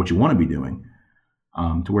or what you want to be doing.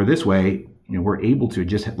 To where this way, we're able to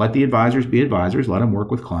just let the advisors be advisors, let them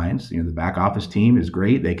work with clients. The back office team is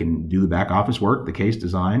great. They can do the back office work, the case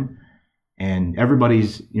design, and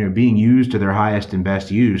everybody's, being used to their highest and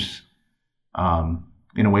best use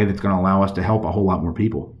in a way that's going to allow us to help a whole lot more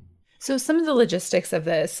people. So some of the logistics of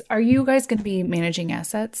this, are you guys going to be managing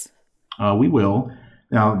assets? We will.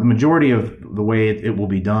 Now, the majority of the way it will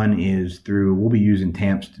be done is we'll be using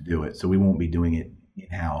TAMPs to do it. So we won't be doing it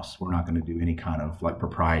in-house. We're not going to do any kind of like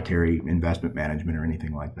proprietary investment management or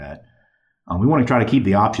anything like that. We want to try to keep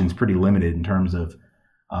the options pretty limited in terms of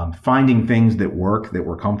finding things that work, that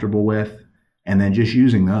we're comfortable with, and then just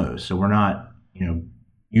using those. So we're not,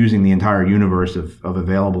 using the entire universe of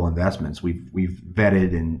available investments. We've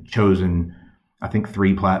vetted and chosen, I think,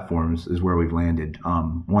 3 platforms is where we've landed.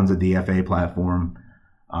 One's a DFA platform,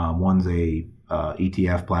 one's a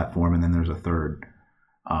ETF platform, and then there's a third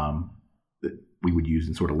that we would use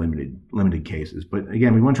in sort of limited cases. But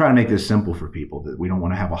again, we want to try to make this simple for people, that we don't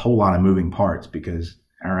want to have a whole lot of moving parts, because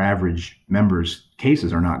our average members'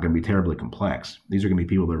 cases are not going to be terribly complex. These are going to be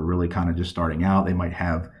people that are really kind of just starting out. They might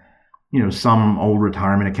have, some old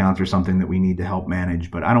retirement accounts or something that we need to help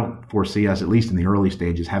manage. But I don't foresee us, at least in the early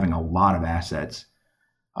stages, having a lot of assets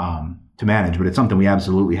to manage. But it's something we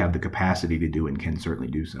absolutely have the capacity to do and can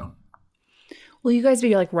certainly do so. Will you guys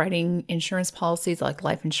be like writing insurance policies, like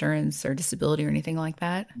life insurance or disability or anything like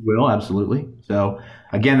that? Will, absolutely. So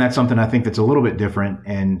again, that's something I think that's a little bit different,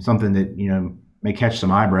 and something that, may catch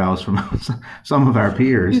some eyebrows from some of our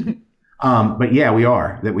peers. But yeah,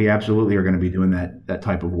 we absolutely are going to be doing that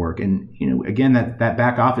type of work. And, again, that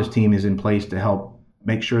back office team is in place to help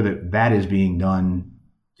make sure that is being done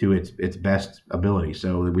to its best ability,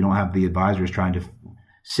 so that we don't have the advisors trying to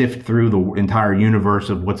sift through the entire universe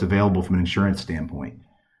of what's available from an insurance standpoint.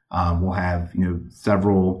 We'll have,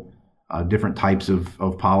 several different types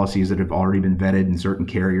of policies that have already been vetted in certain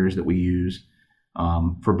carriers that we use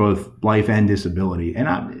for both life and disability. And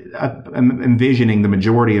I'm envisioning the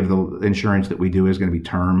majority of the insurance that we do is going to be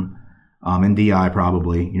term and DI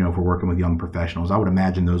probably, if we're working with young professionals. I would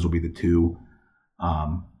imagine those will be the 2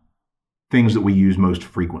 things that we use most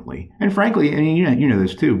frequently. And frankly, you know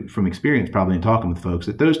this too from experience, probably in talking with folks,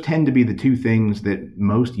 that those tend to be the 2 things that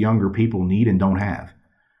most younger people need and don't have.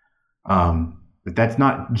 But that's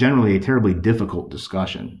not generally a terribly difficult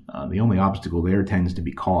discussion. The only obstacle there tends to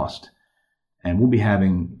be cost. And we'll be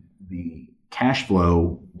having the cash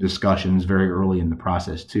flow discussions very early in the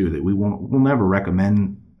process too, that we'll never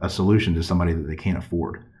recommend a solution to somebody that they can't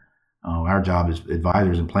afford. Our job as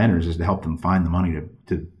advisors and planners is to help them find the money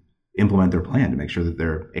to implement their plan, to make sure that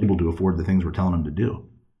they're able to afford the things we're telling them to do.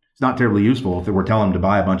 It's not terribly useful if we're telling them to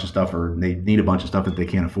buy a bunch of stuff or they need a bunch of stuff that they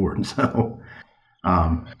can't afford. And so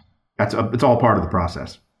it's all part of the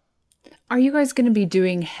process. Are you guys going to be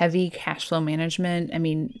doing heavy cash flow management? I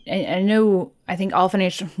mean, I think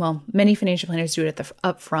many financial planners do it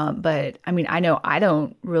up front, but I know I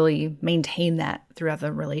don't really maintain that throughout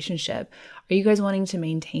the relationship. Are you guys wanting to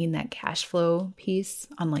maintain that cash flow piece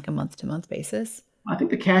on like a month-to-month basis? I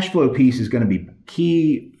think the cash flow piece is going to be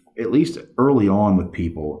key, at least early on with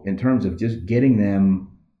people, in terms of just getting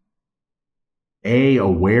them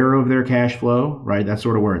aware of their cash flow, right? That's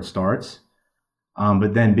sort of where it starts.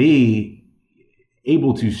 But then B,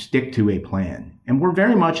 able to stick to a plan. And we're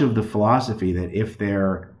very much of the philosophy that if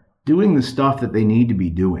they're doing the stuff that they need to be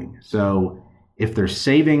doing. So if they're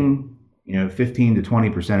saving, 15 to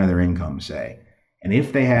 20% of their income, say, and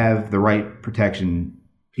if they have the right protection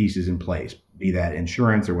pieces in place, be that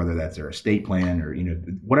insurance or whether that's their estate plan or,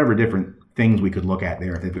 whatever different things we could look at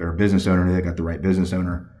there. If they're a business owner, they've got the right business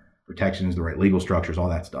owner protections, the right legal structures, all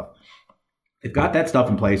that stuff. They've got that stuff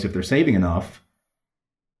in place. If they're saving enough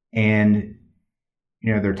and,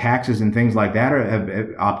 their taxes and things like that have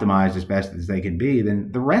optimized as best as they can be,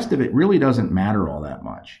 then the rest of it really doesn't matter all that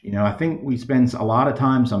much. I think we spend a lot of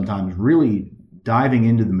time sometimes really diving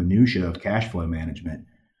into the minutia of cash flow management,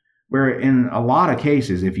 where in a lot of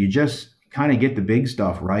cases, if you just kind of get the big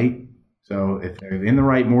stuff right, so if they're in the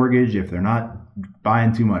right mortgage, if they're not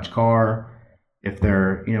buying too much car, if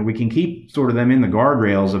they're, we can keep sort of them in the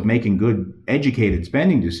guardrails of making good, educated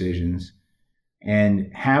spending decisions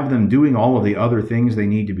and have them doing all of the other things they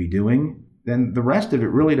need to be doing, then the rest of it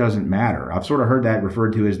really doesn't matter. I've sort of heard that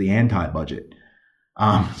referred to as the anti-budget.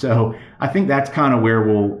 So I think that's kind of where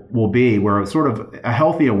we'll be, where it's sort of a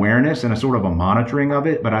healthy awareness and a sort of a monitoring of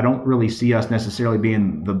it, but I don't really see us necessarily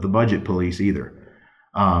being the budget police either.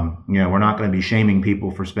 We're not going to be shaming people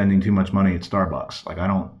for spending too much money at Starbucks. Like I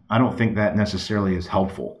don't think that necessarily is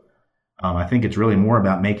helpful. I think it's really more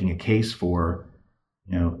about making a case for,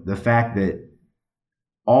 the fact that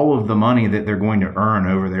all of the money that they're going to earn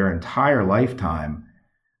over their entire lifetime,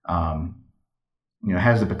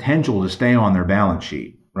 has the potential to stay on their balance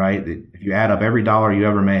sheet, right? That if you add up every dollar you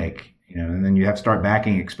ever make, and then you have to start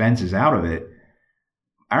backing expenses out of it.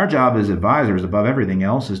 Our job as advisors, above everything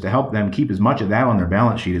else, is to help them keep as much of that on their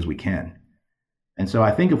balance sheet as we can. And so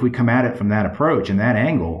I think if we come at it from that approach and that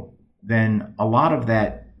angle, then a lot of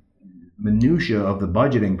that minutia of the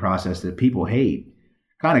budgeting process that people hate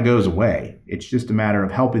kind of goes away. It's just a matter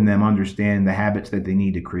of helping them understand the habits that they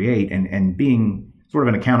need to create and being sort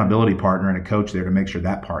of an accountability partner and a coach there to make sure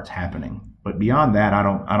that part's happening. But beyond that, I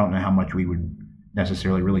don't know how much we would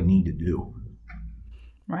necessarily really need to do.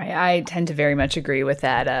 Right. I tend to very much agree with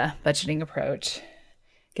that budgeting approach.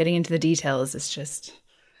 Getting into the details is just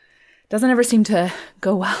doesn't ever seem to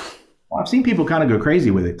go well. Well, I've seen people kind of go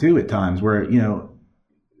crazy with it too at times where,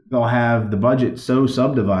 they'll have the budget so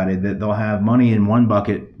subdivided that they'll have money in one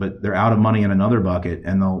bucket, but they're out of money in another bucket,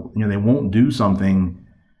 and they won't do something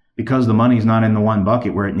because the money's not in the one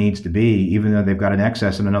bucket where it needs to be, even though they've got an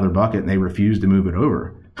excess in another bucket and they refuse to move it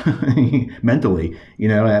over mentally.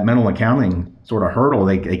 That mental accounting sort of hurdle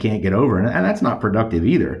they can't get over, and that's not productive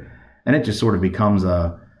either. And it just sort of becomes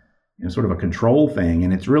sort of a control thing.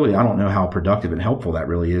 And it's really, I don't know how productive and helpful that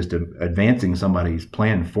really is to advancing somebody's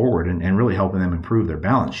plan forward and really helping them improve their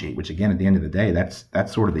balance sheet, which again, at the end of the day, that's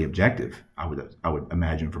sort of the objective, I would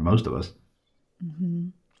imagine, for most of us. Mm-hmm.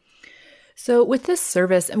 So with this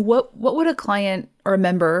service, and what would a client or a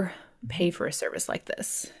member pay for a service like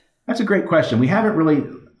this? That's a great question. We haven't really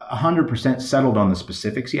 100% settled on the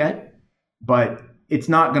specifics yet, but it's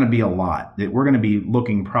not going to be a lot. We're going to be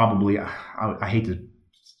looking probably, I hate to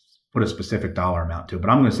put a specific dollar amount to it, but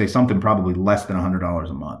I'm going to say something probably less than $100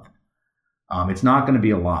 a month. It's not going to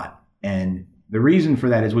be a lot. And the reason for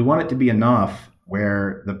that is we want it to be enough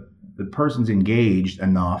where the person's engaged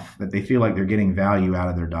enough that they feel like they're getting value out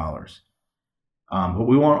of their dollars. But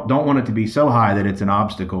we don't want it to be so high that it's an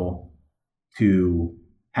obstacle to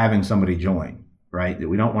having somebody join, right? That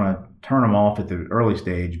we don't want to turn them off at the early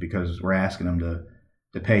stage because we're asking them to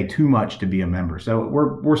pay too much to be a member. So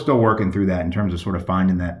we're still working through that in terms of sort of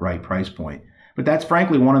finding that right price point. But that's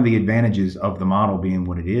frankly one of the advantages of the model being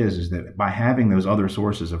what it is that by having those other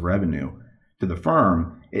sources of revenue to the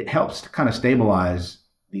firm, it helps to kind of stabilize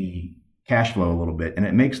the cash flow a little bit, and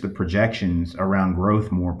it makes the projections around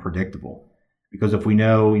growth more predictable. Because if we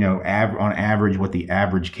know, on average what the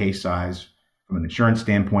average case size from an insurance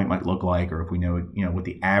standpoint might look like, or if we know, what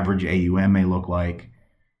the average AUM may look like,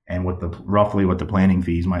 and roughly what the planning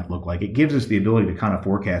fees might look like, it gives us the ability to kind of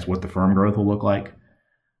forecast what the firm growth will look like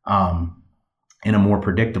in a more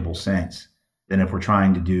predictable sense than if we're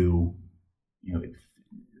trying to do,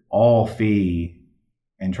 all fee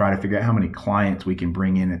and try to figure out how many clients we can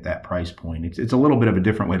bring in at that price point. It's a little bit of a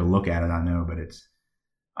different way to look at it, I know, but it's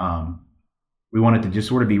we want it to just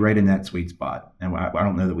sort of be right in that sweet spot. And I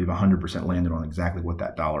don't know that we've 100% landed on exactly what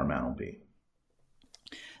that dollar amount will be.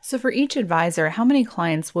 So for each advisor, how many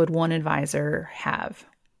clients would one advisor have?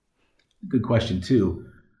 Good question, too.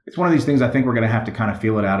 It's one of these things I think we're going to have to kind of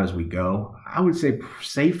feel it out as we go. I would say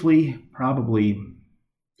safely, probably,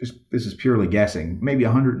 this is purely guessing, maybe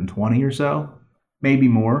 120 or so, maybe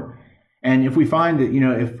more. And if we find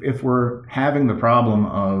that, if we're having the problem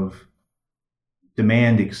of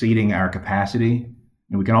demand exceeding our capacity,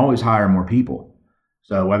 we can always hire more people.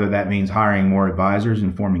 So whether that means hiring more advisors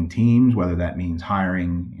and forming teams, whether that means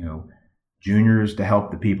hiring, juniors to help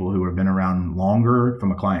the people who have been around longer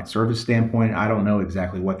from a client service standpoint, I don't know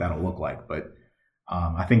exactly what that'll look like, but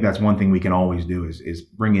I think that's one thing we can always do is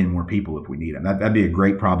bring in more people if we need them. That'd be a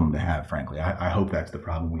great problem to have, frankly. I hope that's the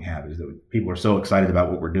problem we have, is that people are so excited about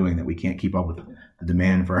what we're doing that we can't keep up with the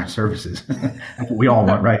demand for our services. That's what we all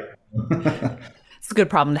want, right? It's a good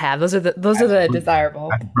problem to have. Those are the desirable.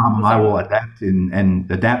 That's a problem I will adapt and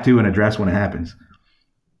adapt to and address when it happens.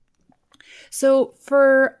 So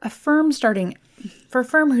for a firm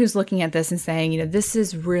who's looking at this and saying, this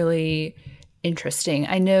is really interesting.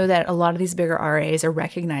 I know that a lot of these bigger RAs are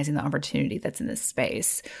recognizing the opportunity that's in this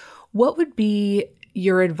space. What would be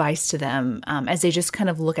your advice to them as they just kind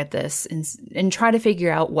of look at this and try to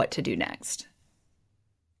figure out what to do next?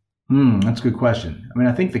 That's a good question. I mean,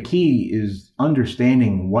 I think the key is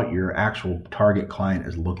understanding what your actual target client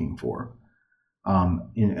is looking for,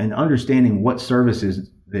 and understanding what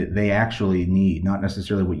services that they actually need, not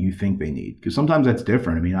necessarily what you think they need. Because sometimes that's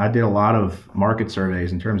different. I mean, I did a lot of market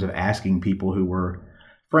surveys in terms of asking people who were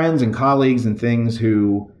friends and colleagues and things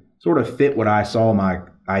who sort of fit what I saw my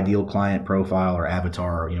ideal client profile or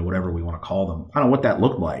avatar, or, whatever we want to call them, kind of what that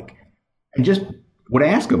looked like. And just would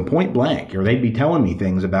ask them point blank, or they'd be telling me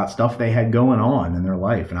things about stuff they had going on in their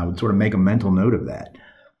life. And I would sort of make a mental note of that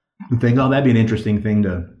and think, oh, that'd be an interesting thing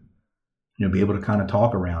to be able to kind of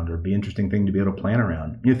talk around, or be an interesting thing to be able to plan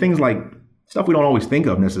around. Things like stuff we don't always think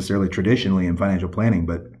of necessarily traditionally in financial planning,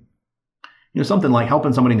 but something like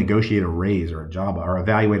helping somebody negotiate a raise or a job, or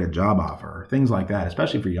evaluate a job offer, or things like that,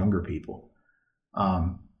 especially for younger people.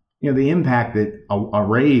 The impact that a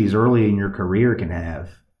raise early in your career can have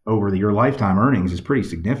over your lifetime earnings is pretty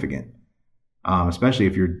significant, especially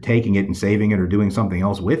if you're taking it and saving it or doing something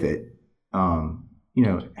else with it.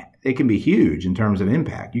 It can be huge in terms of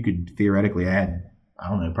impact. You could theoretically add,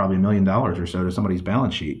 probably $1 million or so to somebody's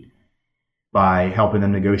balance sheet by helping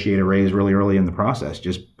them negotiate a raise really early in the process,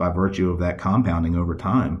 just by virtue of that compounding over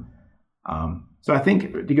time. So I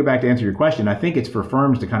think, to go back to answer your question, I think it's for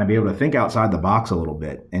firms to kind of be able to think outside the box a little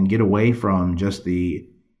bit and get away from just the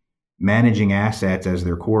managing assets as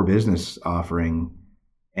their core business offering,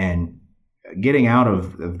 and getting out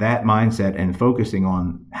of that mindset and focusing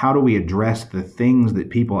on how do we address the things that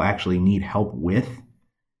people actually need help with,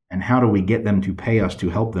 and how do we get them to pay us to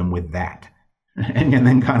help them with that, and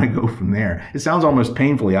then kind of go from there. It sounds almost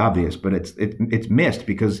painfully obvious, but it's missed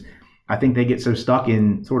because I think they get so stuck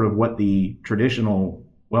in sort of what the traditional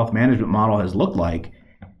wealth management model has looked like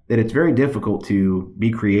that it's very difficult to be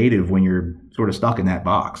creative when you're sort of stuck in that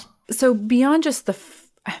box. So beyond just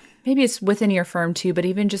maybe it's within your firm too, but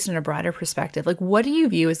even just in a broader perspective, like what do you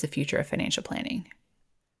view as the future of financial planning?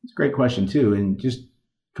 It's a great question too. And just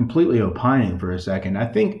completely opining for a second, I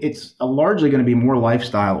think it's largely going to be more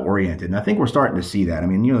lifestyle oriented. And I think we're starting to see that. I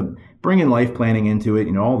mean, bringing life planning into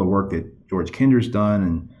it, all the work that George Kinder's done,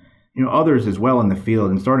 and others as well in the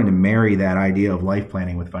field, and starting to marry that idea of life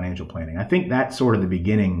planning with financial planning. I think that's sort of the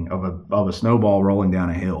beginning of a snowball rolling down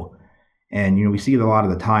a hill. And, we see a lot of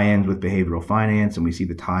the tie-ins with behavioral finance, and we see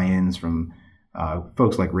the tie-ins from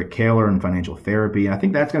folks like Rick Kaler and financial therapy. And I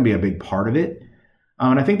think that's going to be a big part of it.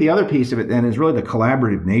 And I think the other piece of it then is really the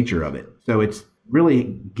collaborative nature of it. So it's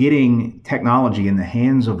really getting technology in the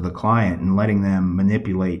hands of the client and letting them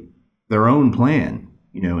manipulate their own plan,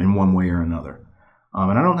 in one way or another.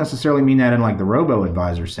 And I don't necessarily mean that in like the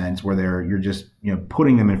robo-advisor sense, where you're just,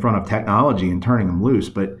 putting them in front of technology and turning them loose,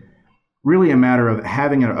 but really a matter of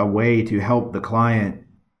having a way to help the client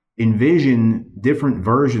envision different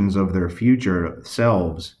versions of their future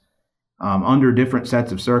selves under different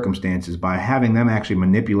sets of circumstances, by having them actually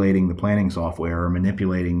manipulating the planning software, or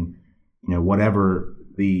manipulating, whatever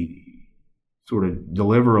the sort of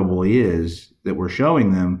deliverable is that we're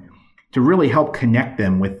showing them, to really help connect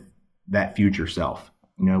them with that future self.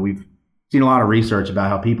 We've seen a lot of research about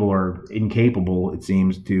how people are incapable, it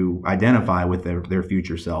seems, to identify with their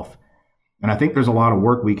future self. And I think there's a lot of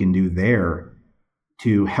work we can do there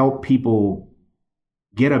to help people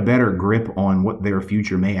get a better grip on what their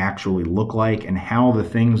future may actually look like, and how the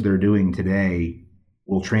things they're doing today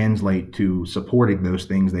will translate to supporting those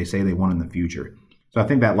things they say they want in the future. So I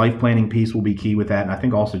think that life planning piece will be key with that. And I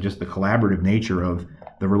think also just the collaborative nature of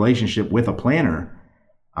the relationship with a planner,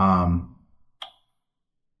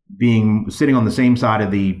 sitting on the same side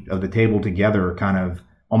of the table together, kind of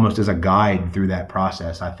almost as a guide through that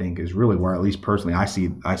process, I think is really where, at least personally, I see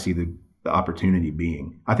the opportunity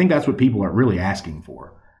being. I think that's what people are really asking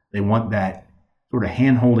for. They want that sort of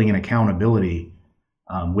hand-holding and accountability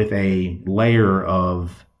with a layer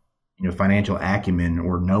of financial acumen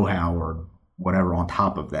or know-how or whatever on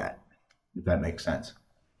top of that. if that makes sense.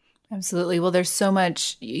 Absolutely. Well, there's so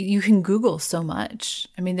much, you can Google so much.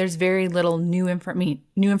 I mean, there's very little new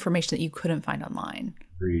information that you couldn't find online.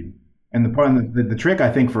 Agreed. And the trick,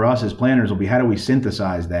 I think, for us as planners will be, how do we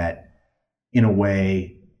synthesize that in a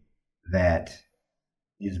way that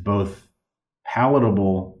is both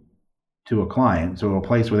palatable to a client, so a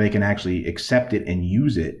place where they can actually accept it and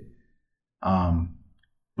use it,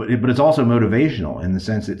 but it's also motivational in the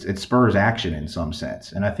sense it spurs action in some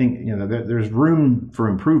sense. And I think there's room for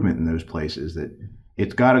improvement in those places. That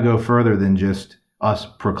it's got to go further than just us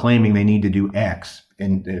proclaiming they need to do X,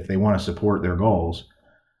 and if they want to support their goals,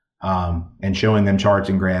 and showing them charts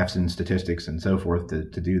and graphs and statistics and so forth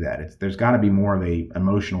to do that. There's got to be more of a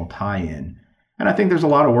emotional tie-in. And I think there's a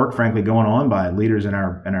lot of work, frankly, going on by leaders in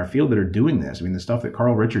our field that are doing this. I mean, the stuff that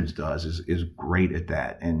Carl Richards does is great at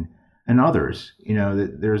that, and others.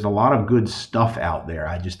 There's a lot of good stuff out there.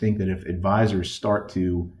 I just think that if advisors start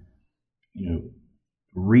to,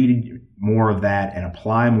 read more of that and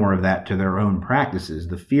apply more of that to their own practices,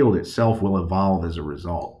 the field itself will evolve as a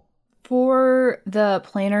result. For the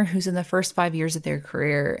planner who's in the first 5 years of their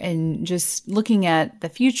career and just looking at the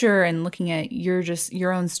future and looking at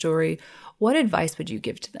your own story, what advice would you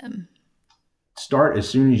give to them? Start as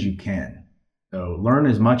soon as you can. So learn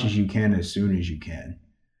as much as you can as soon as you can.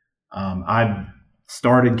 I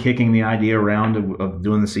started kicking the idea around of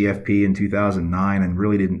doing the CFP in 2009 and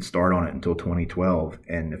really didn't start on it until 2012.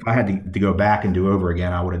 And if I had to go back and do over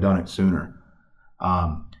again, I would have done it sooner.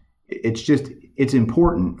 It's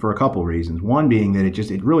important for a couple reasons. One being that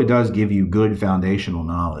it really does give you good foundational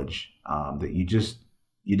knowledge that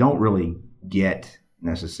you don't really get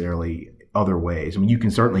necessarily other ways. I mean, you can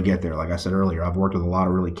certainly get there. Like I said earlier, I've worked with a lot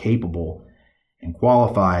of really capable and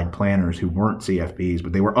qualified planners who weren't CFPs,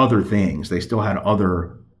 but they were other things. They still had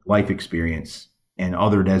other life experience and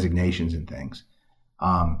other designations and things.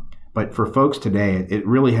 But for folks today, it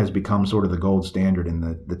really has become sort of the gold standard and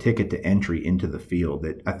the ticket to entry into the field,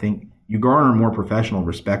 that I think you garner more professional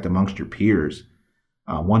respect amongst your peers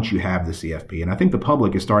once you have the CFP. And I think the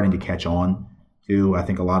public is starting to catch on too. I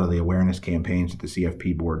think a lot of the awareness campaigns that the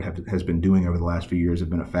CFP board has been doing over the last few years have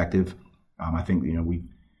been effective. I think, we've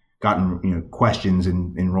gotten, questions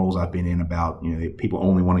in roles I've been in about, people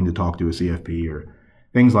only wanting to talk to a CFP or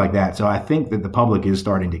things like that. So I think that the public is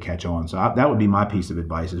starting to catch on. So that would be my piece of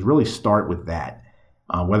advice, is really start with that.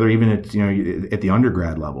 Whether even it's, at the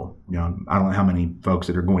undergrad level, I don't know how many folks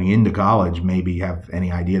that are going into college maybe have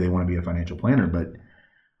any idea they want to be a financial planner, but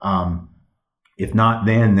if not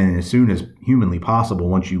then as soon as humanly possible,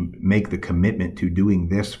 once you make the commitment to doing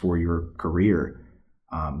this for your career,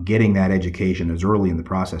 getting that education as early in the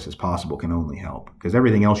process as possible can only help, because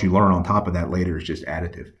everything else you learn on top of that later is just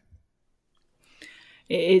additive.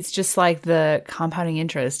 It's just like the compounding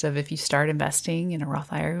interest of if you start investing in a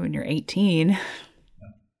Roth IRA when you're 18.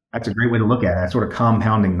 That's a great way to look at it. That sort of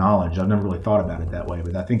compounding knowledge. I've never really thought about it that way,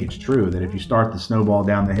 but I think it's true that if you start the snowball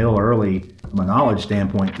down the hill early from a knowledge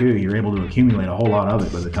standpoint too, you're able to accumulate a whole lot of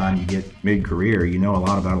it by the time you get mid-career. You know a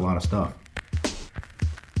lot about a lot of stuff.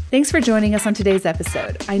 Thanks for joining us on today's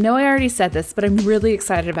episode. I know I already said this, but I'm really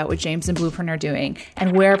excited about what James and Blueprint are doing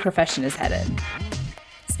and where our profession is headed.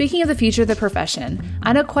 Speaking of the future of the profession,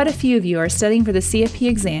 I know quite a few of you are studying for the CFP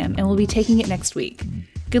exam and will be taking it next week.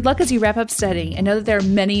 Good luck as you wrap up studying, and know that there are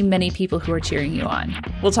many, many people who are cheering you on.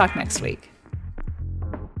 We'll talk next week.